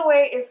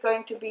giveaway is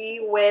going to be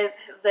with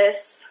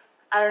this,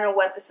 I don't know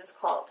what this is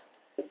called.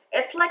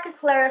 It's like a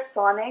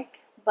Clarisonic,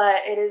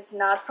 but it is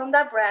not from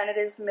that brand. It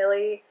is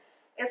Millie.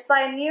 It's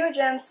by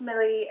Neogems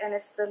Millie, and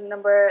it's the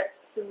number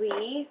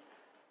 3.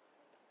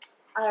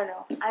 I don't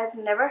know. I've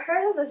never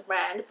heard of this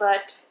brand,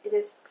 but it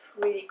is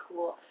pretty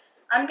cool.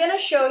 I'm gonna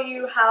show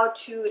you how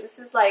to, this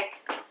is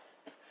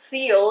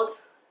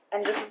sealed,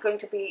 and this is going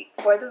to be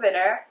for the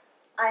winner.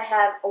 I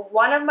have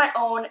one of my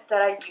own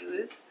that I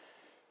use,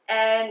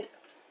 and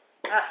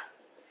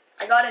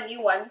I got a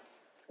new one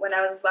when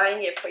I was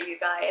buying it for you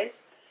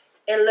guys.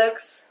 It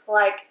looks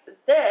like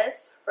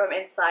this from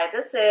inside.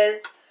 This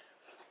is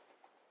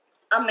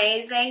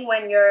amazing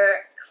when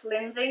you're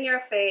cleansing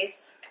your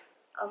face.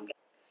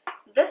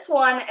 This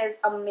one is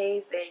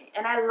amazing,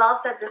 and I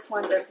love that this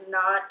one does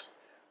not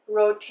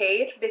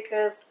rotate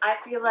because I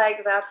feel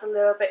like that's a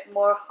little bit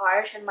more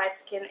harsh and my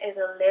skin is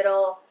a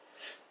little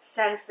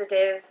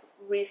sensitive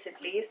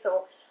recently,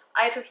 so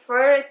I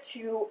prefer it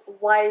to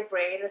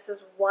vibrate. This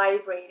is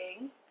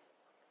vibrating.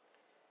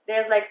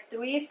 There's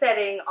 3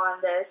 settings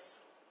on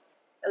this.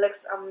 It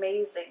looks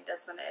amazing,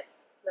 doesn't it?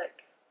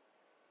 Look.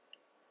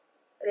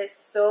 It is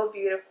so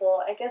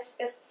beautiful. I guess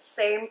it's the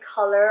same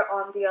color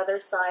on the other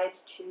side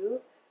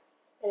too.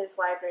 It is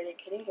vibrating.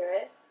 Can you hear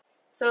it?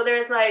 So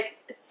there's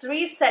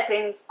 3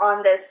 settings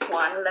on this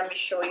one. Let me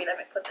show you. Let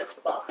me put this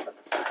off on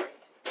the side.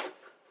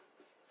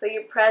 So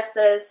you press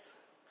this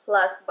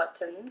plus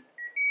button.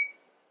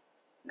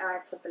 Now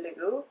it's a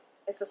blue.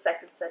 It's the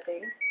second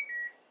setting.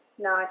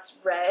 Now it's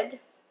red.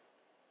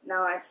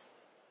 Now it's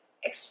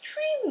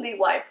extremely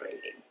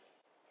vibrating.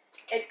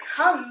 It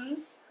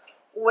comes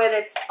with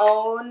its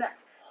own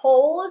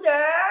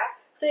holder,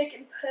 so you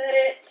can put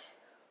it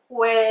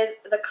with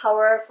the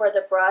cover for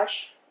the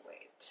brush.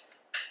 Wait.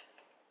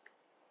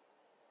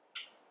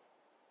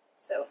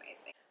 So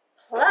amazing.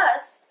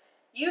 Plus,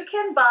 you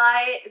can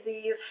buy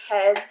these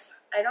heads.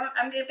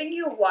 I'm giving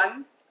you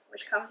one,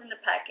 which comes in the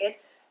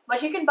packet,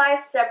 but you can buy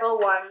several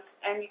ones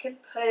and you can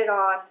put it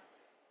on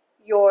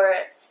your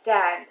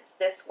stand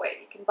this way.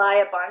 You can buy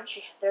a bunch.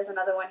 There's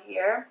another one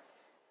here,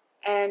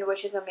 and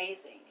which is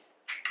amazing.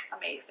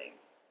 Amazing.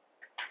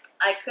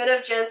 I could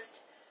have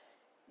just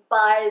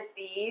buy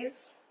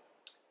these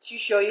to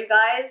show you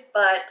guys,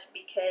 but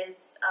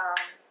because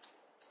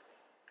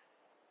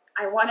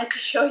I wanted to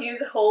show you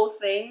the whole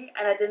thing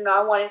and I did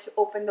not want to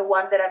open the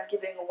one that I'm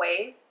giving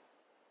away,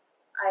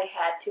 I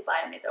had to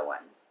buy another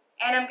one.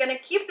 And I'm gonna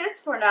keep this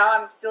for now.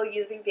 I'm still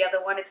using the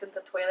other one. It's in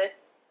the toilet.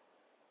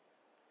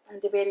 I'm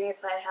debating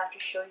if I have to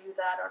show you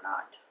that or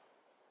not.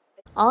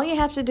 All you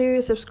have to do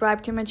is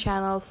subscribe to my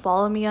channel,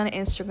 follow me on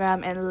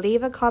Instagram, and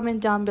leave a comment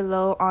down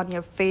below on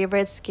your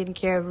favorite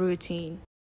skincare routine.